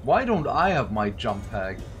packs. Why don't I have my jump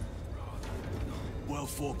pack? Well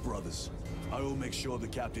fought, brothers. I will make sure the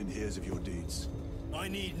captain hears of your deeds. I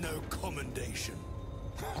need no commendation.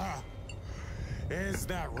 Ha! Is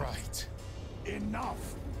that right?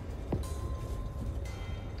 Enough!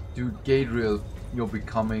 Dude, Gadriel, you're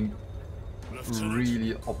becoming Lieutenant,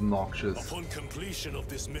 really obnoxious. upon completion of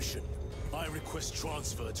this mission, I request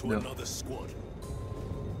transfer to No. another squad.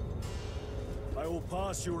 I will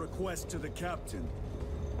pass your request to the captain.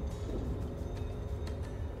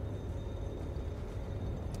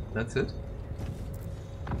 That's it?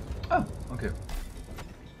 Oh, okay.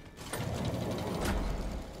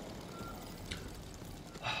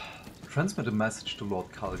 Transmit a message to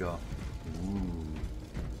Lord Kalgar. Ooh.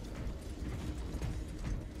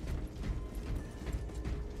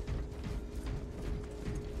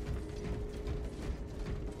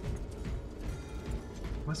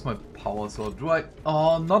 Where's my power sword? Do I...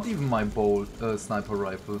 Oh, not even my bolt sniper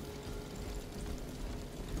rifle.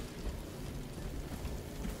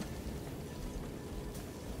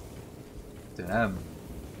 Damn.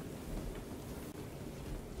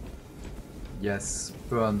 Yes,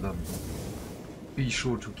 burn them. Be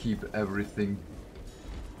sure to keep everything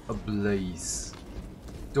ablaze.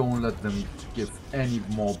 Don't let them give any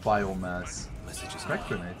more biomass. Crack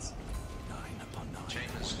grenades.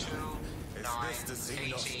 Chambers 2, 9,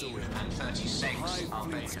 18, and 36 The Hive are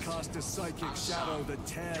fleets vacant. cast a psychic shadow that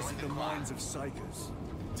tears at the minds of psychers,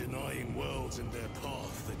 Denying worlds in their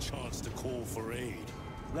path the chance to call for aid.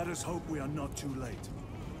 let us hope we are not too late.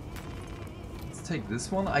 Let's take this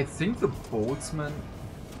one. I think the boltsman...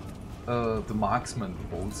 the marksman,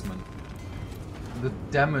 the boltsman. The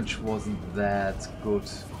damage wasn't that good.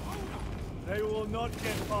 They will not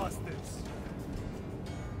get past this.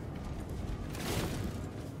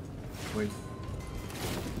 Wait.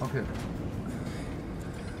 Okay.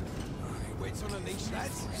 Waits on a niche,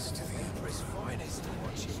 lads. To the Empress finest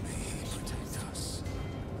watching me protect us.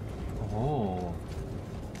 Oh.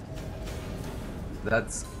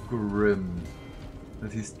 That's grim.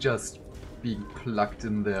 That he's just being plugged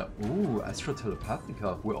in there. Ooh, Astra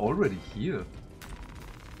Telepathica. We're already here.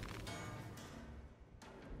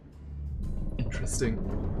 Interesting.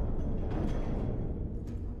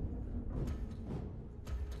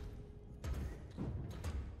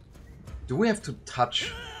 Do we have to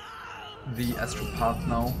touch the astropath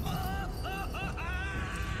now?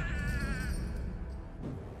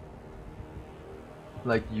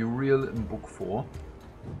 Like Uriel in book 4?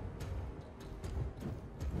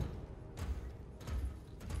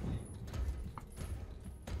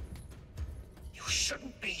 You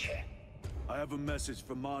shouldn't be here. I have a message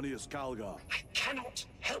from Marnius Calgar. I cannot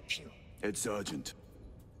help you. It's urgent.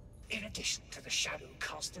 In addition to the shadow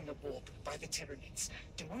cast in the warp by the Tyranids,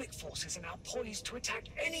 demonic forces are now poised to attack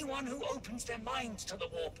anyone who opens their minds to the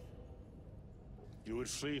warp. You would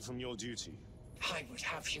flee from your duty. I would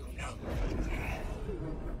have you know.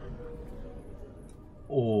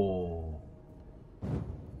 Oh.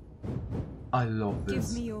 I love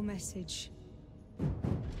this. Give me your message.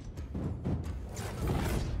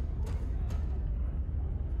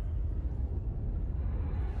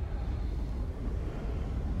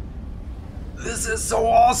 This is so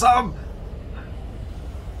awesome!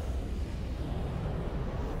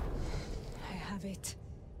 I have it.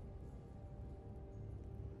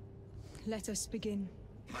 Let us begin.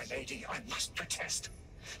 My lady, I must protest.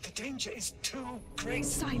 The danger is too great.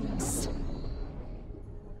 Silence!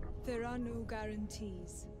 There are no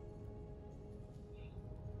guarantees.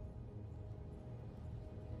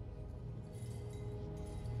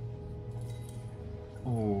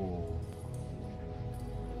 Oh.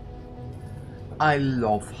 I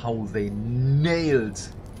love how they nailed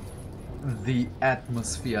the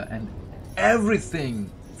atmosphere and everything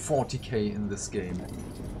 40k in this game.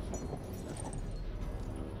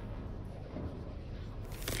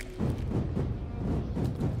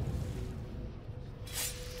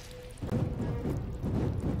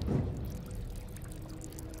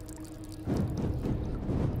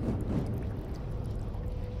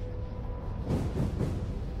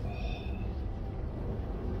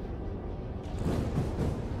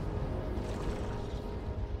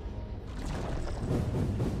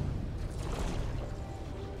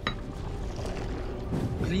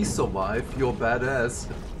 Please survive, you're badass.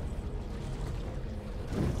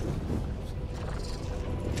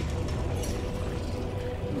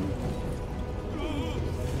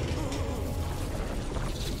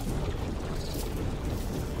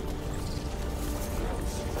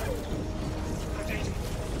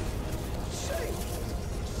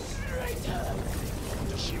 What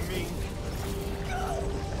does she mean?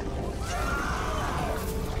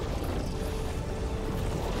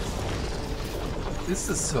 Is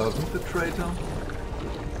the servant the traitor?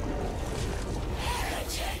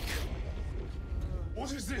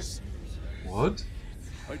 What is this? What?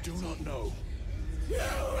 I do not know. You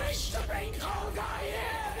wish to bring Holgar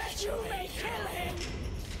here that you may kill him.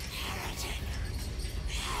 Heretic.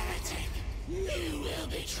 Heretic. You will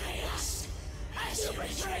betray us as you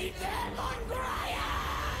betrayed them on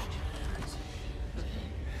Graiad.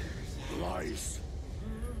 Lies.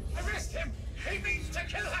 Arrest him! He means to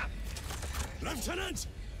kill her! Lieutenant!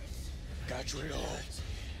 Gadriel!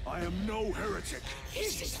 I am no heretic. He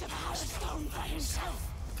seeks the power stone for himself.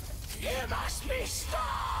 He must be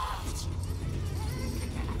stopped!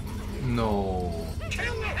 No.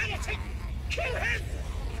 Kill the heretic! Kill him!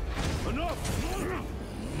 Enough!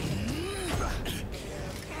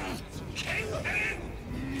 Kill him!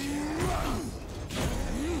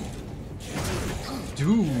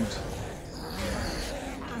 Dude.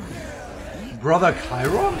 Brother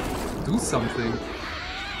Chiron? Do something.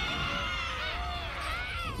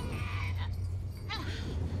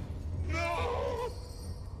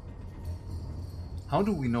 How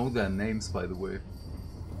do we know their names, by the way?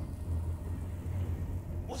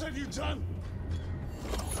 What have you done?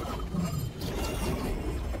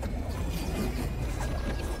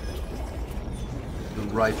 The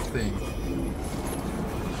right thing.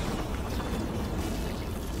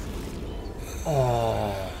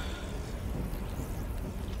 Oh.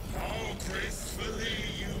 How gracefully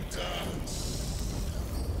you dance.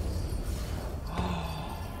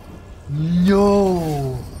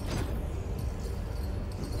 No!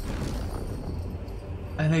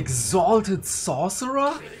 An exalted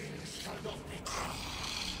sorcerer?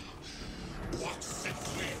 What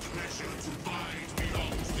sickly pleasure to bide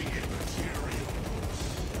beyond the immaterial.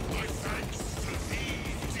 My thanks to thee,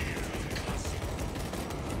 dear cousin.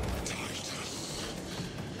 Titus,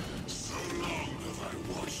 so long have I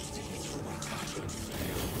watched thee through a tattered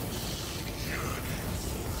veil.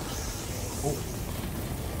 Oh.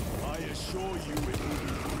 I assure you it will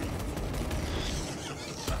be brief.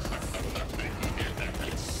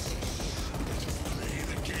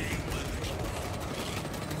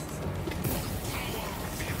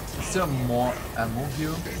 Is there more ammo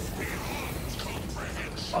here?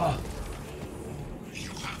 Oh.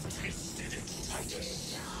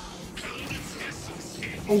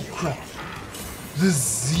 Oh crap. The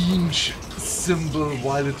Zinj symbol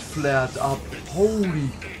while it flared up. Holy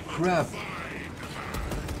crap.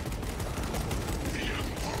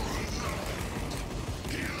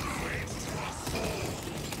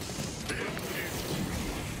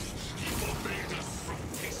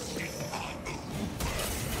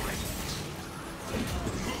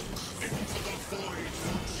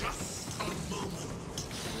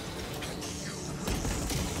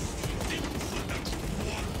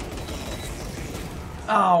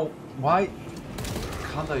 Ow! Why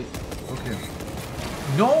can't I? Okay.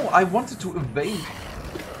 No, I wanted to evade.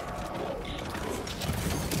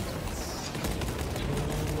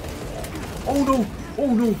 Oh no!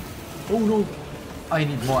 Oh no! Oh no! I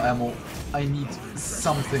need more ammo. I need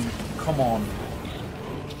something. Come on.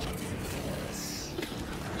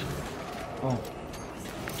 Oh.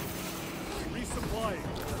 Resupplying.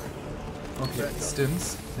 Okay,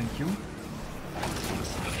 stims. Thank you.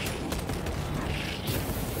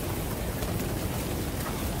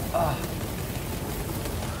 Ah.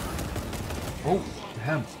 Oh,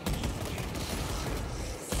 damn.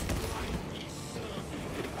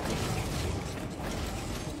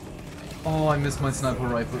 Oh, I missed my sniper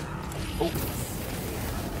rifle. Oh.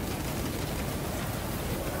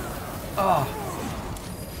 Ah.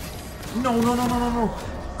 No, no, no, no, no, no.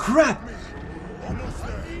 Crap!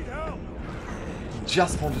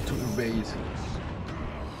 Just wanted to evade.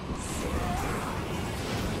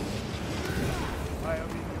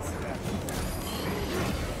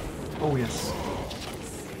 Oh yes.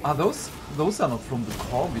 Are those? Those are not from the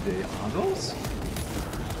Corvidae, are those?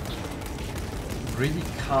 Really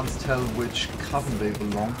can't tell which coven they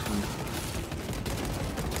belong to.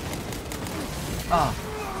 Ah.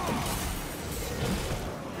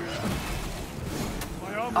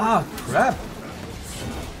 Ah, crap!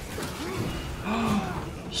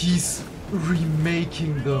 He's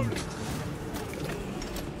remaking them.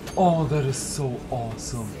 Oh, that is so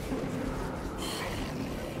awesome.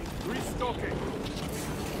 Restocking.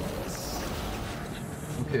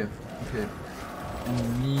 Okay, okay. I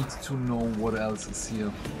need to know what else is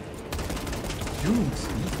here. Dude,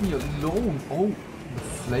 leave me alone. Oh, the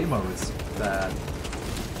flamer is bad.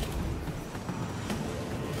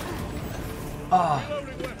 Ah.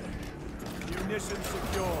 Munitions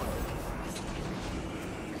secured.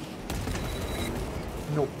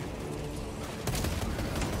 No.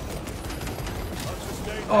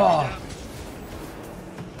 Oh.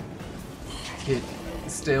 Okay,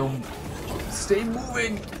 stay on. Stay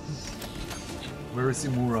moving. Where is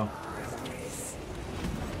Imura?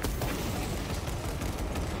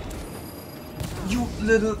 You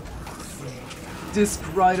little disc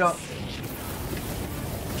rider.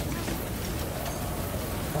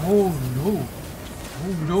 Oh no.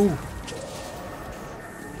 Oh no.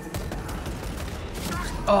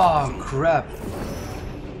 Oh crap.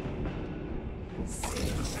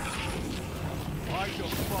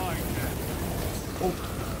 Oh.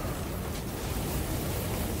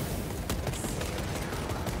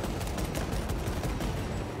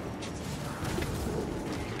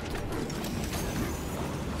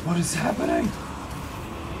 What is happening?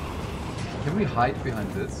 Can we hide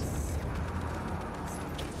behind this?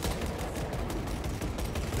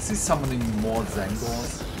 Is he summoning more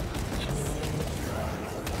Zangors?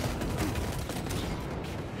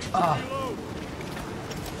 Ah!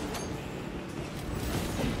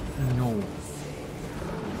 No.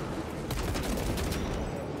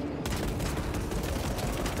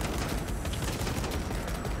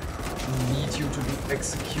 Need you to be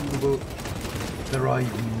executable. There are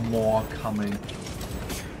even more coming.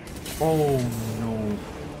 Oh no.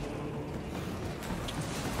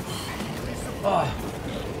 Ah!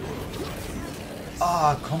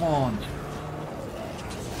 Ah, come on.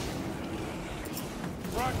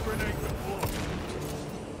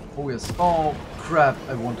 Oh yes. Oh crap,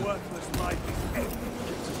 I want to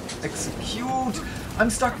execute. I'm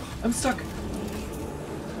stuck. I'm stuck.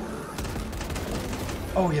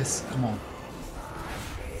 Oh yes, come on.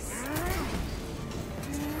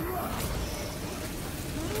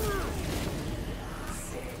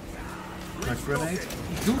 Crack grenade.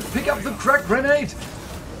 Dude, pick up the crack grenade!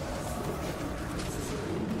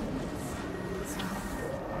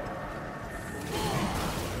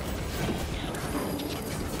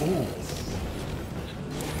 Oh.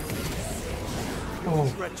 Oh,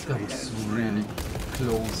 that was really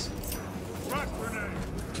close.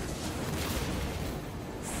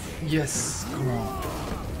 Yes, come on.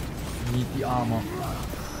 Need the armor.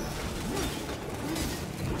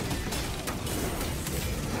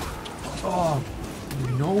 Oh,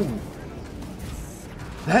 no.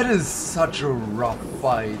 That is such a rough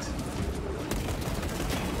fight.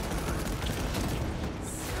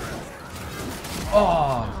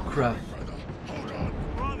 Oh, crap.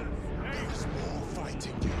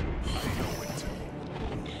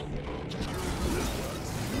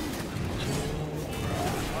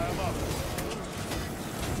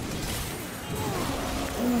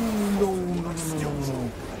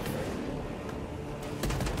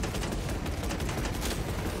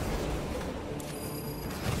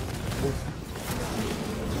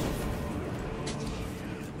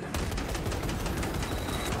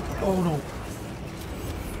 Oh no!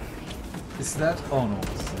 Is that? Oh no,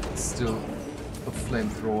 it's still a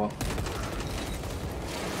flamethrower.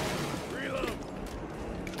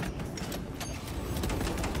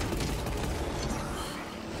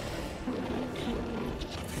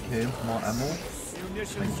 Okay, more ammo.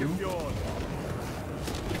 Thank you.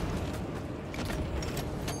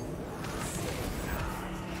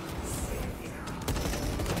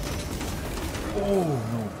 Oh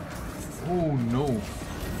no! Oh no!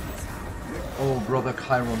 Oh, brother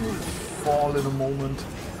Chiron will fall in a moment.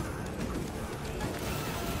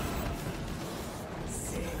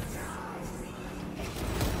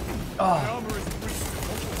 Ah!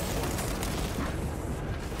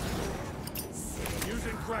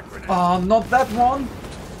 Ah, not that one!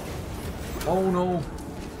 Oh no!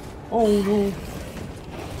 Oh no!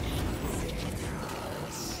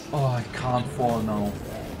 Oh, I can't fall now.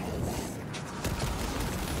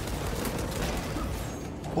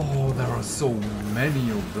 Oh, there are so many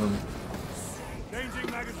of them. Changing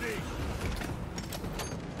magazine.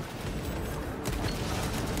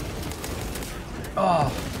 Ah.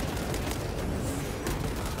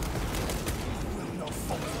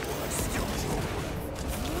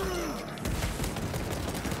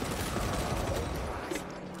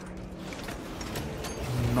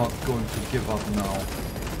 I'm not going to give up now.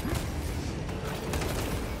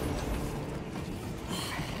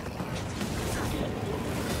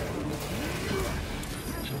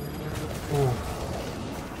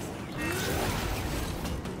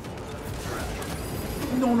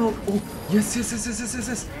 No, no, oh, yes, yes, yes, yes, yes, yes,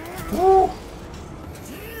 yes. Oh!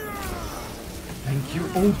 Thank you,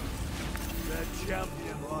 oh. The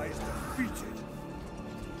champion lies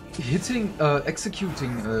defeated. Hitting,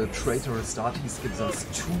 executing Traitor Astartes gives us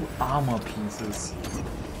 2 armor pieces.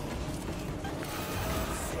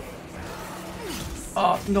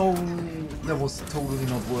 Ah, no, that was totally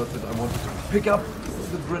not worth it. I wanted to pick up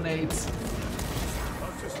the grenades.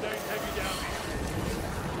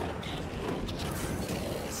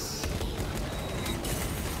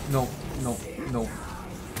 No, no, no.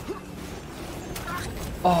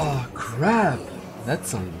 Oh, crap!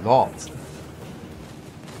 That's a lot.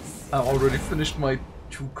 I already finished my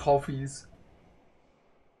 2 coffees.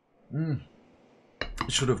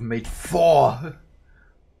 Should have made 4.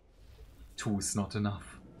 2 is not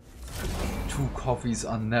enough. 2 coffees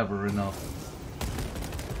are never enough.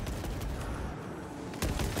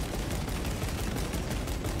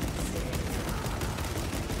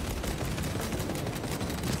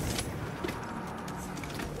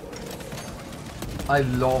 I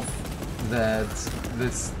love that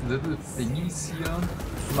this little thingies here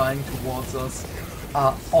flying towards us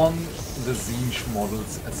are on the Zinj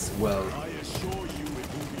models as well. I assure you it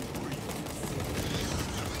will be brief.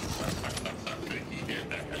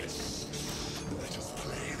 Yes. Let us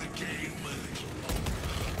play the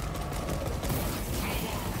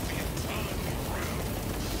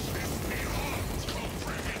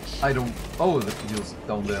I don't... Oh, the video's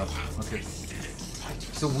down there. Okay.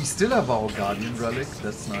 So we still have our Guardian Relic.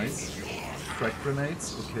 That's nice. Frag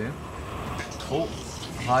grenades. Okay. Oh,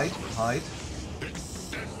 hide, hide.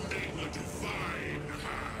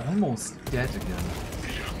 Almost dead again.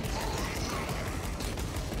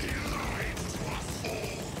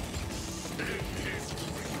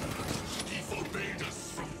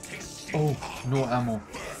 Oh, no ammo.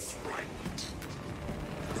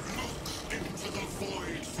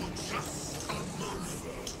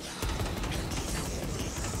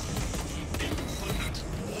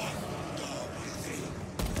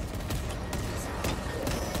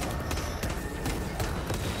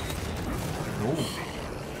 No.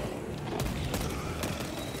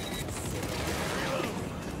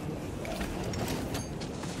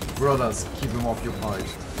 Brothers, keep him occupied.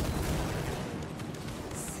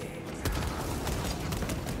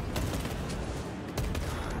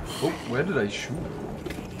 Oh, where did I shoot?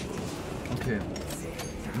 Okay.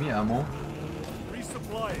 Give me ammo.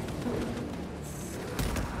 Resupplying.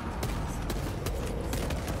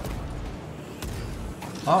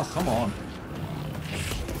 Ah, come on.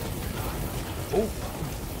 Oh.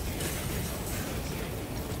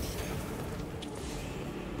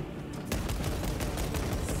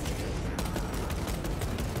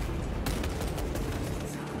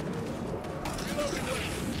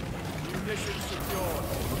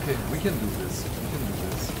 Okay, we can do this. We can do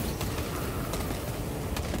this.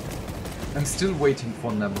 I'm still waiting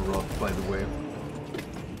for Namarod, by the way.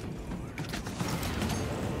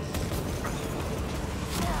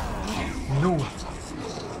 No.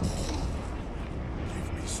 Give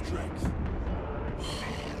me strength.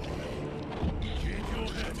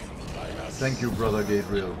 Thank you, brother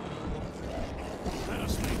Gabriel. Let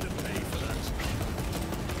us make them pay for that.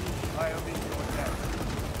 I am in your debt.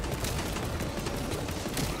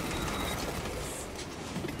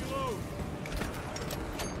 Reload.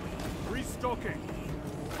 Restocking.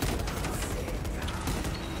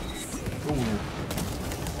 Oh no.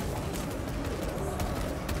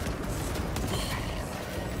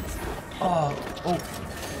 Oh.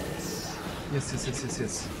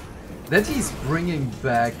 Yes. That he's bringing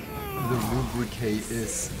back the lubricate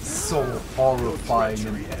is so horrifying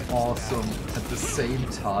and awesome at the same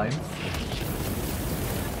time.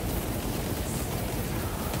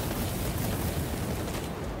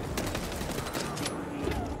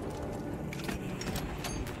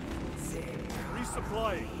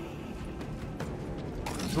 Resupplying.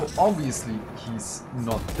 So obviously he's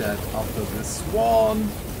not dead after this one,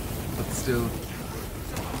 but still.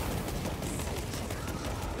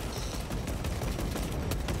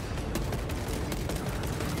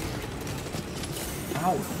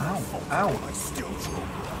 Ow, ow, ow.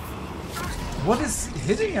 What is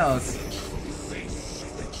hitting us?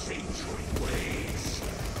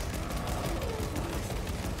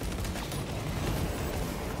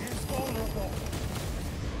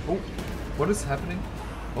 Oh, what is happening?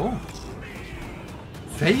 Oh.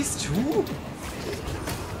 Phase 2?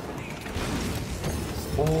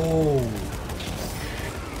 Oh.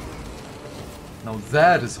 Now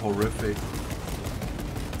that is horrific.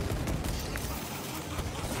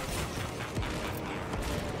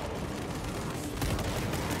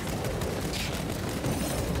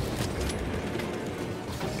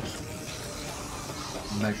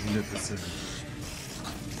 Magnificent.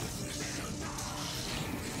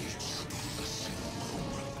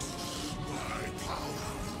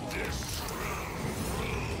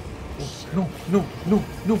 Oh,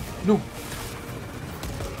 no.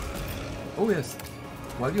 Oh yes.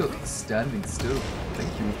 While you're standing still.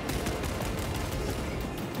 Thank you.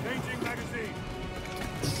 Changing magazine.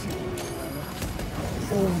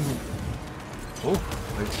 Oh. Oh.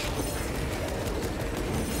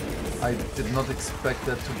 I did not expect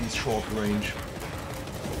that to be short range.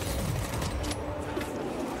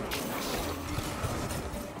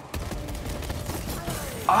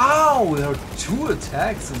 Ow! There are 2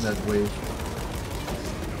 attacks in that wave.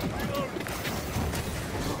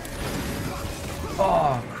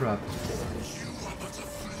 Oh, crap.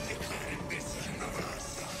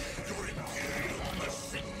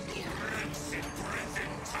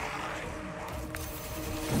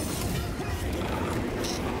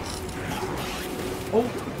 Oh,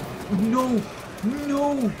 no!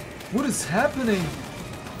 No! What is happening?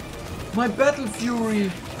 My Battle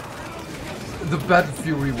Fury! The Battle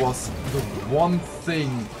Fury was the one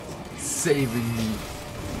thing saving me.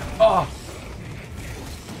 Ah!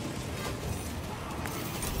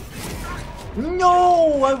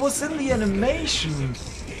 No! I was in the animation!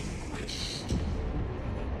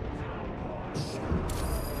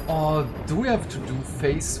 Oh, do we have to do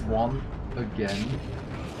phase 1 again?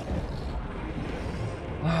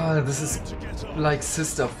 Ah, this is like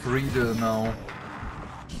Sister Friede now.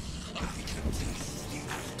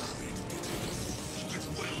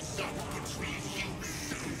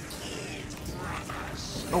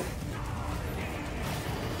 Oh.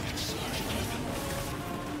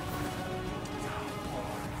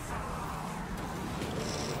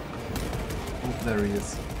 Oh, there he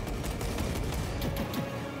is.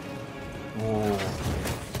 Oh.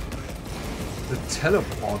 The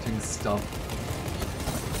teleporting stuff.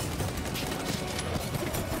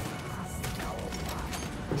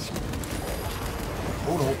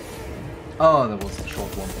 Oh no. Ah, that was the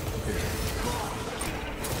short one. Okay.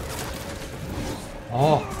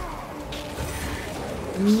 Oh.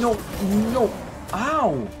 No, no.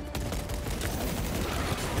 Ow.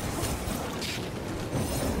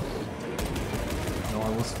 No, I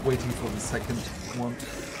was waiting for the second one.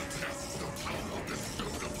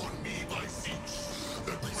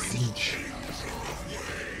 Siege.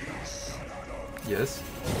 Yes.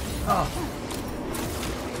 Ah.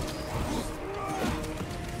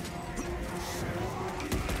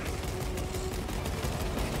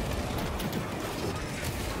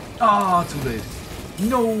 Ah, too late.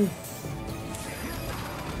 No.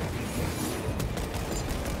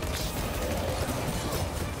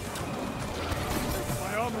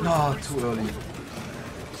 Ah, too early.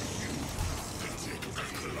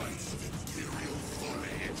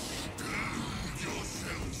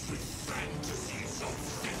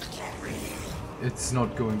 It's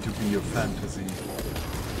not going to be a fantasy.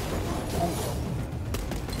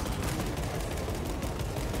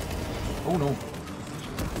 Oh no.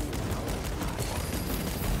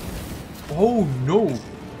 Oh no.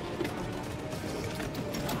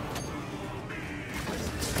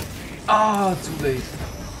 Ah, too late.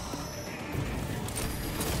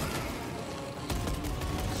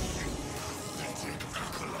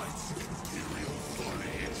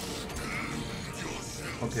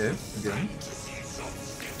 Okay, again.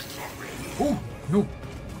 Oh, no.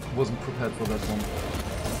 Wasn't prepared for that one.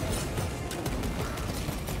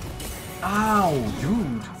 Ow,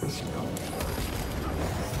 dude.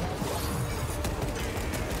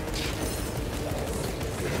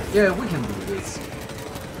 Yeah, we can do this.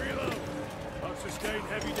 Reload. I've sustained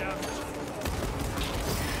heavy damage.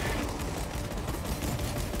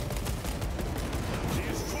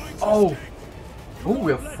 Oh. Oh,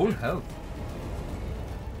 we have full health.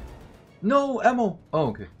 No ammo. Oh,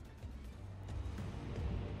 okay.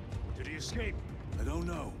 Did he escape? I don't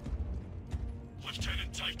know.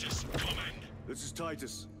 Lieutenant Titus, come in. This is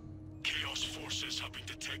Titus. Chaos forces have been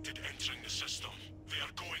detected entering the system. They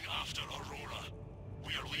are going after Aurora.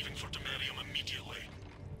 We are leaving for Demerium immediately.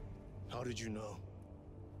 How did you know?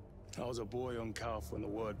 I was a boy on Calf when the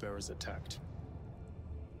Word Bearers attacked.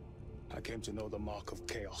 I came to know the mark of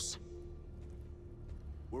chaos.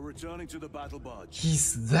 We're returning to the battle barge.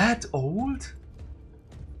 He's that old?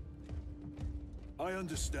 I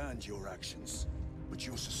understand your actions, but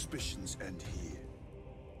your suspicions end here.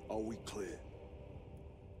 Are we clear?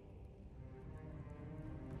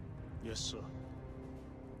 Yes, sir.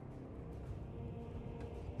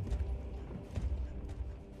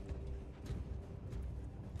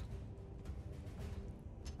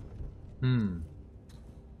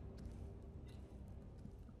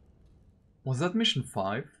 Was that mission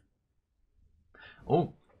 5?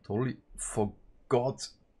 Oh, totally forgot.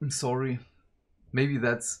 I'm sorry. Maybe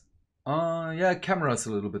that's... yeah, camera's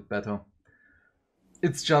a little bit better.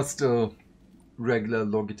 It's just a regular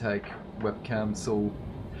Logitech webcam, so...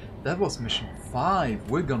 That was mission 5.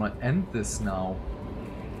 We're gonna end this now.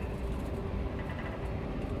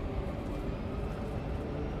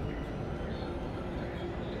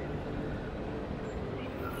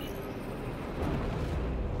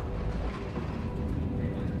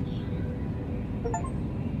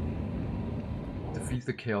 Defeat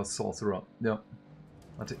the Chaos Sorcerer. Yeah.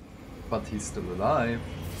 But he's still alive.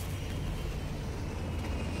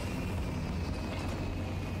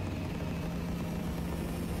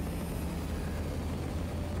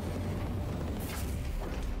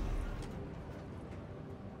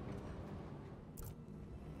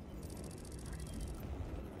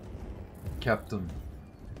 Captain.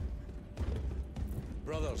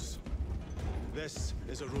 Brothers, this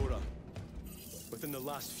is Aurora. Within the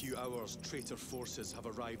last few hours, traitor forces have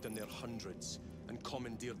arrived in their hundreds and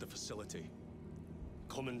commandeered the facility.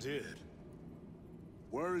 Commandeered?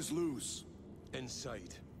 Where is Luz?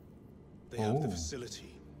 Inside. They have the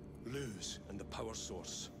facility, Luz, and the power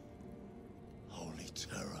source. Holy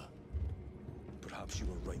terror. Perhaps you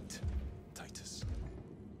were right, Titus.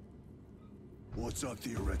 What's our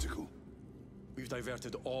theoretical? We've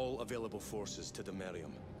diverted all available forces to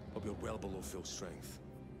Demerium, but we're well below full strength.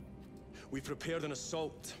 We've prepared an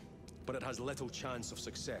assault, but it has little chance of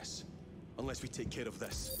success, unless we take care of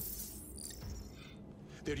this.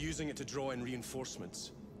 They're using it to draw in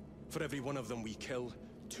reinforcements. For every one of them we kill,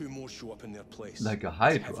 2 more show up in their place. Like a It's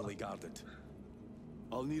Hydra. heavily guarded.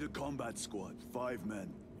 I'll need a combat squad, 5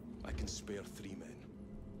 men. I can spare 3 men.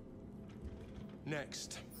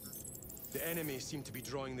 Next, the enemy seem to be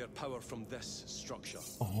drawing their power from this structure.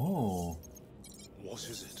 Oh. What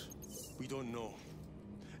is it? We don't know.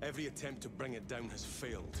 Every attempt to bring it down has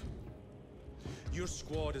failed. Your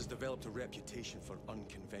squad has developed a reputation for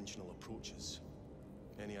unconventional approaches.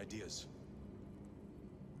 Any ideas?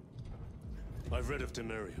 I've read of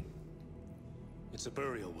Temerium. It's a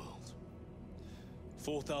burial world.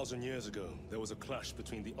 4,000 years ago, there was a clash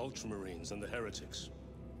between the Ultramarines and the Heretics.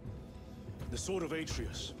 The Sword of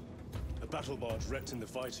Atreus, a battle barge wrecked in the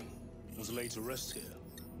fighting, was laid to rest here.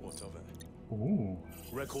 What of it? Ooh.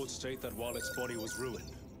 Records state that while its body was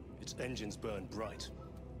ruined, its engines burned bright,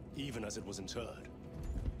 even as it was interred.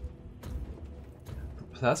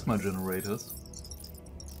 Plasma generators.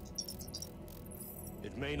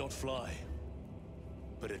 It may not fly,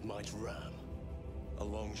 but it might ram. A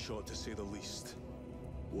long shot to say the least.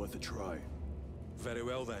 Worth a try. Very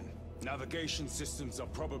well then. Navigation systems are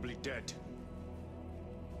probably dead.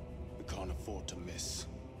 We can't afford to miss.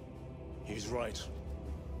 He's right.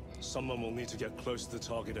 Someone will need to get close to the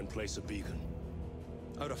target and place a beacon.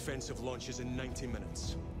 Our offensive launches in 90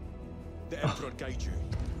 minutes. The Emperor guide you,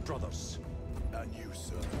 brothers. And you,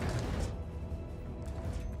 sir.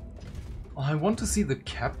 Oh, I want to see the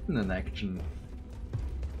captain in action.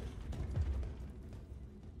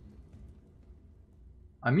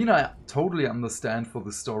 I mean, I totally understand for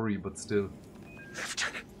the story, but still.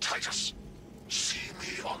 Lieutenant Titus, see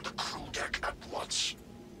me on the crew deck at once.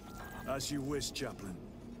 As you wish, Chaplain.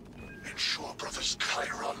 Ensure brothers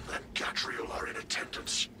Chiron and Gadriel are in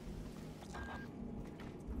attendance.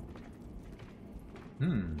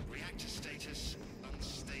 Reactor status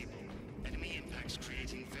unstable. Enemy impacts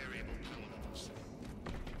creating variable power levels.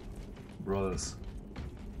 Brothers.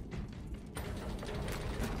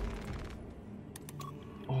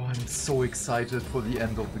 Oh, I'm so excited for the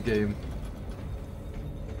end of the game.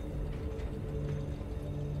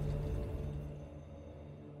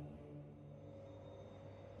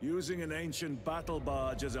 Using an ancient battle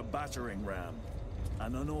barge as a battering ram.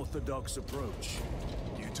 An unorthodox approach.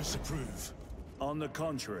 You disapprove? On the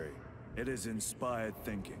contrary, it is inspired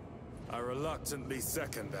thinking. I reluctantly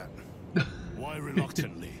second that. Why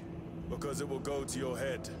reluctantly? Because it will go to your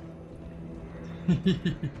head.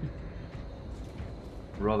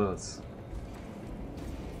 Brothers.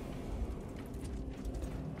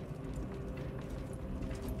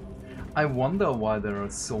 I wonder why there are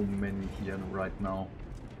so many here right now.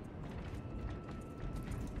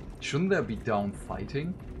 Shouldn't there be down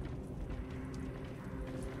fighting?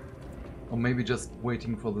 Or maybe just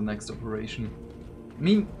waiting for the next operation? I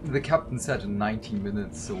mean, the captain said in 90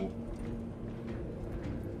 minutes, so...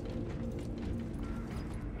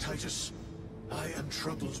 Titus, I am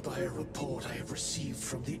troubled by a report I have received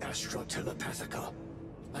from the Astra Telepathica.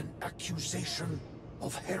 An accusation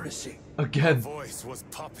of heresy. Again. My voice was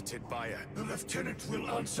puppeted by a... The lieutenant will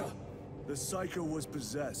answer. The Psycho was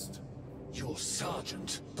possessed. Your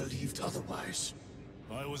sergeant believed otherwise.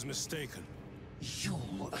 I was mistaken. You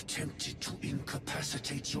attempted to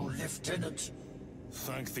incapacitate your lieutenant.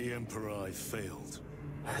 Thank the Emperor I failed.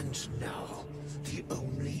 And now, the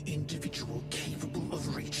only individual capable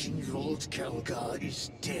of reaching Lord Kelgar is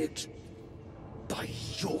dead. By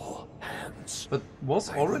your hands. But was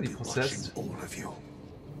already I will be possessed. watching all of you.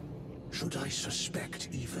 Should I suspect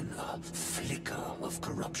even a flicker of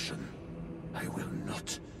corruption, I will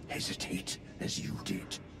not hesitate as you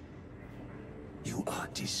did. You are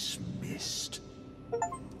dismissed.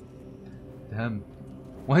 Damn.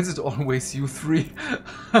 Why is it always you three?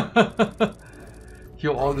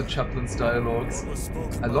 Hear all the chaplain's dialogues.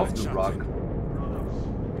 I love the rug.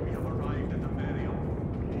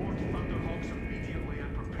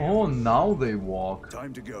 Oh, now they walk.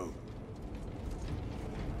 Time to go.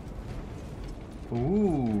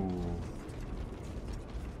 Ooh.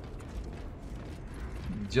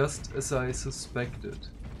 Just as I suspected.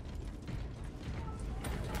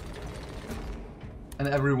 And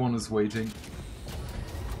everyone is waiting.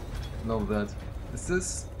 Love that. Is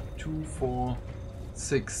this 2, 4,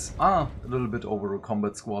 6? Ah, a little bit over a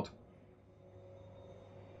combat squad.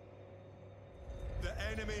 The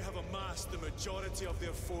enemy have amassed the majority of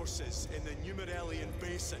their forces in the Numeralian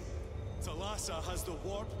Basin. Thalassa has the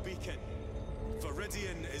warp beacon.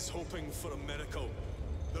 Viridian is hoping for a miracle.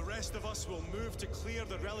 The rest of us will move to clear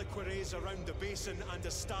the reliquaries around the basin and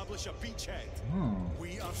establish a beachhead.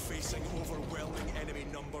 We are facing overwhelming enemy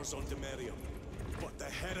numbers on Demerium. But the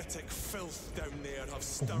heretic filth down there have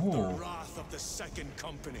stirred the wrath of the Second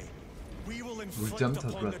Company. We will inflict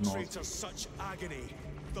upon the traitors such agony,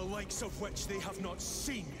 the likes of which they have not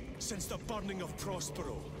seen since the burning of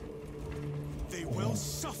Prospero. They will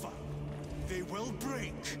suffer, they will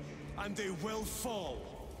break, and they will fall.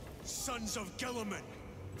 Sons of Gilliman,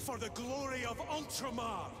 for the glory of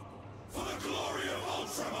Ultramar! For the glory of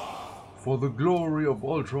Ultramar! For the glory of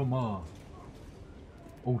Ultramar!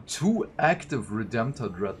 Oh, 2 active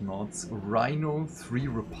Redemptor Dreadnoughts, Rhino, 3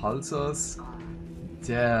 Repulsors.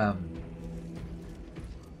 Damn.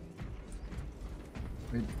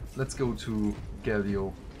 Wait, let's go to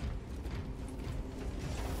Galio.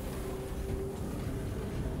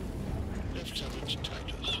 Lieutenant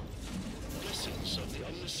Titus, blessings of the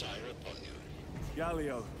Omnissiah upon you.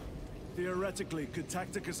 Galio, theoretically, could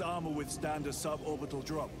Tacticus armor withstand a suborbital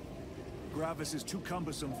drop? Gravis is too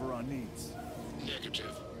cumbersome for our needs.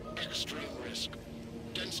 Negative. Extreme risk.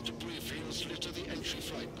 Dense debris fields litter the entry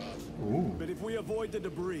flight path. Ooh. But if we avoid the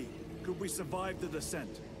debris, could we survive the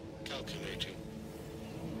descent? Calculating.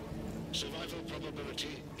 Survival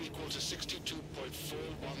probability equal to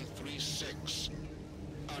 62.4136.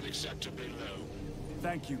 Unacceptably low.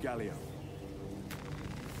 Thank you, Galio.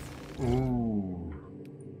 Ooh.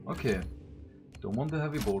 Okay. Don't want the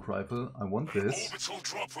heavy bolt rifle. I want this. Orbital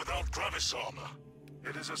drop without Gravis armor.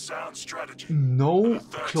 It is a sound strategy. No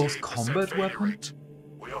close combat weapon?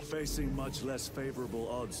 We are facing much less favorable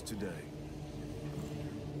odds today.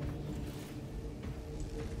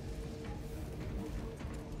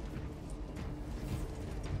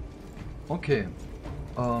 Okay.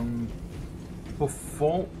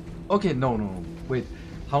 Before... Okay, no. Wait.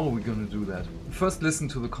 How are we gonna do that? First listen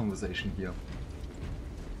to the conversation here.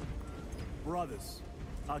 Brothers,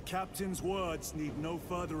 our captain's words need no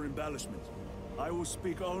further embellishment. I will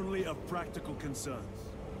speak only of practical concerns.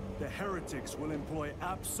 The heretics will employ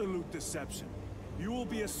absolute deception. You will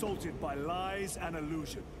be assaulted by lies and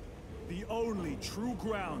illusion. The only true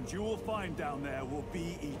ground you will find down there will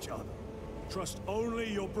be each other. Trust only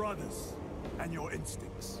your brothers and your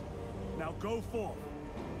instincts. Now go forth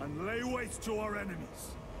and lay waste to our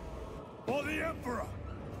enemies. For the Emperor!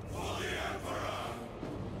 For the Emperor!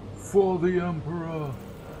 For the Emperor!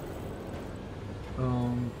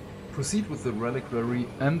 Proceed with the reliquary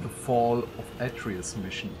and the fall of Atreus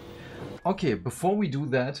mission. Okay, before we do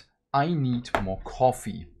that, I need more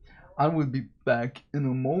coffee. I will be back in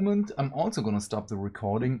a moment. I'm also gonna stop the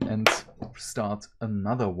recording and start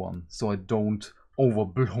another one so I don't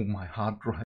overblow my hard drive.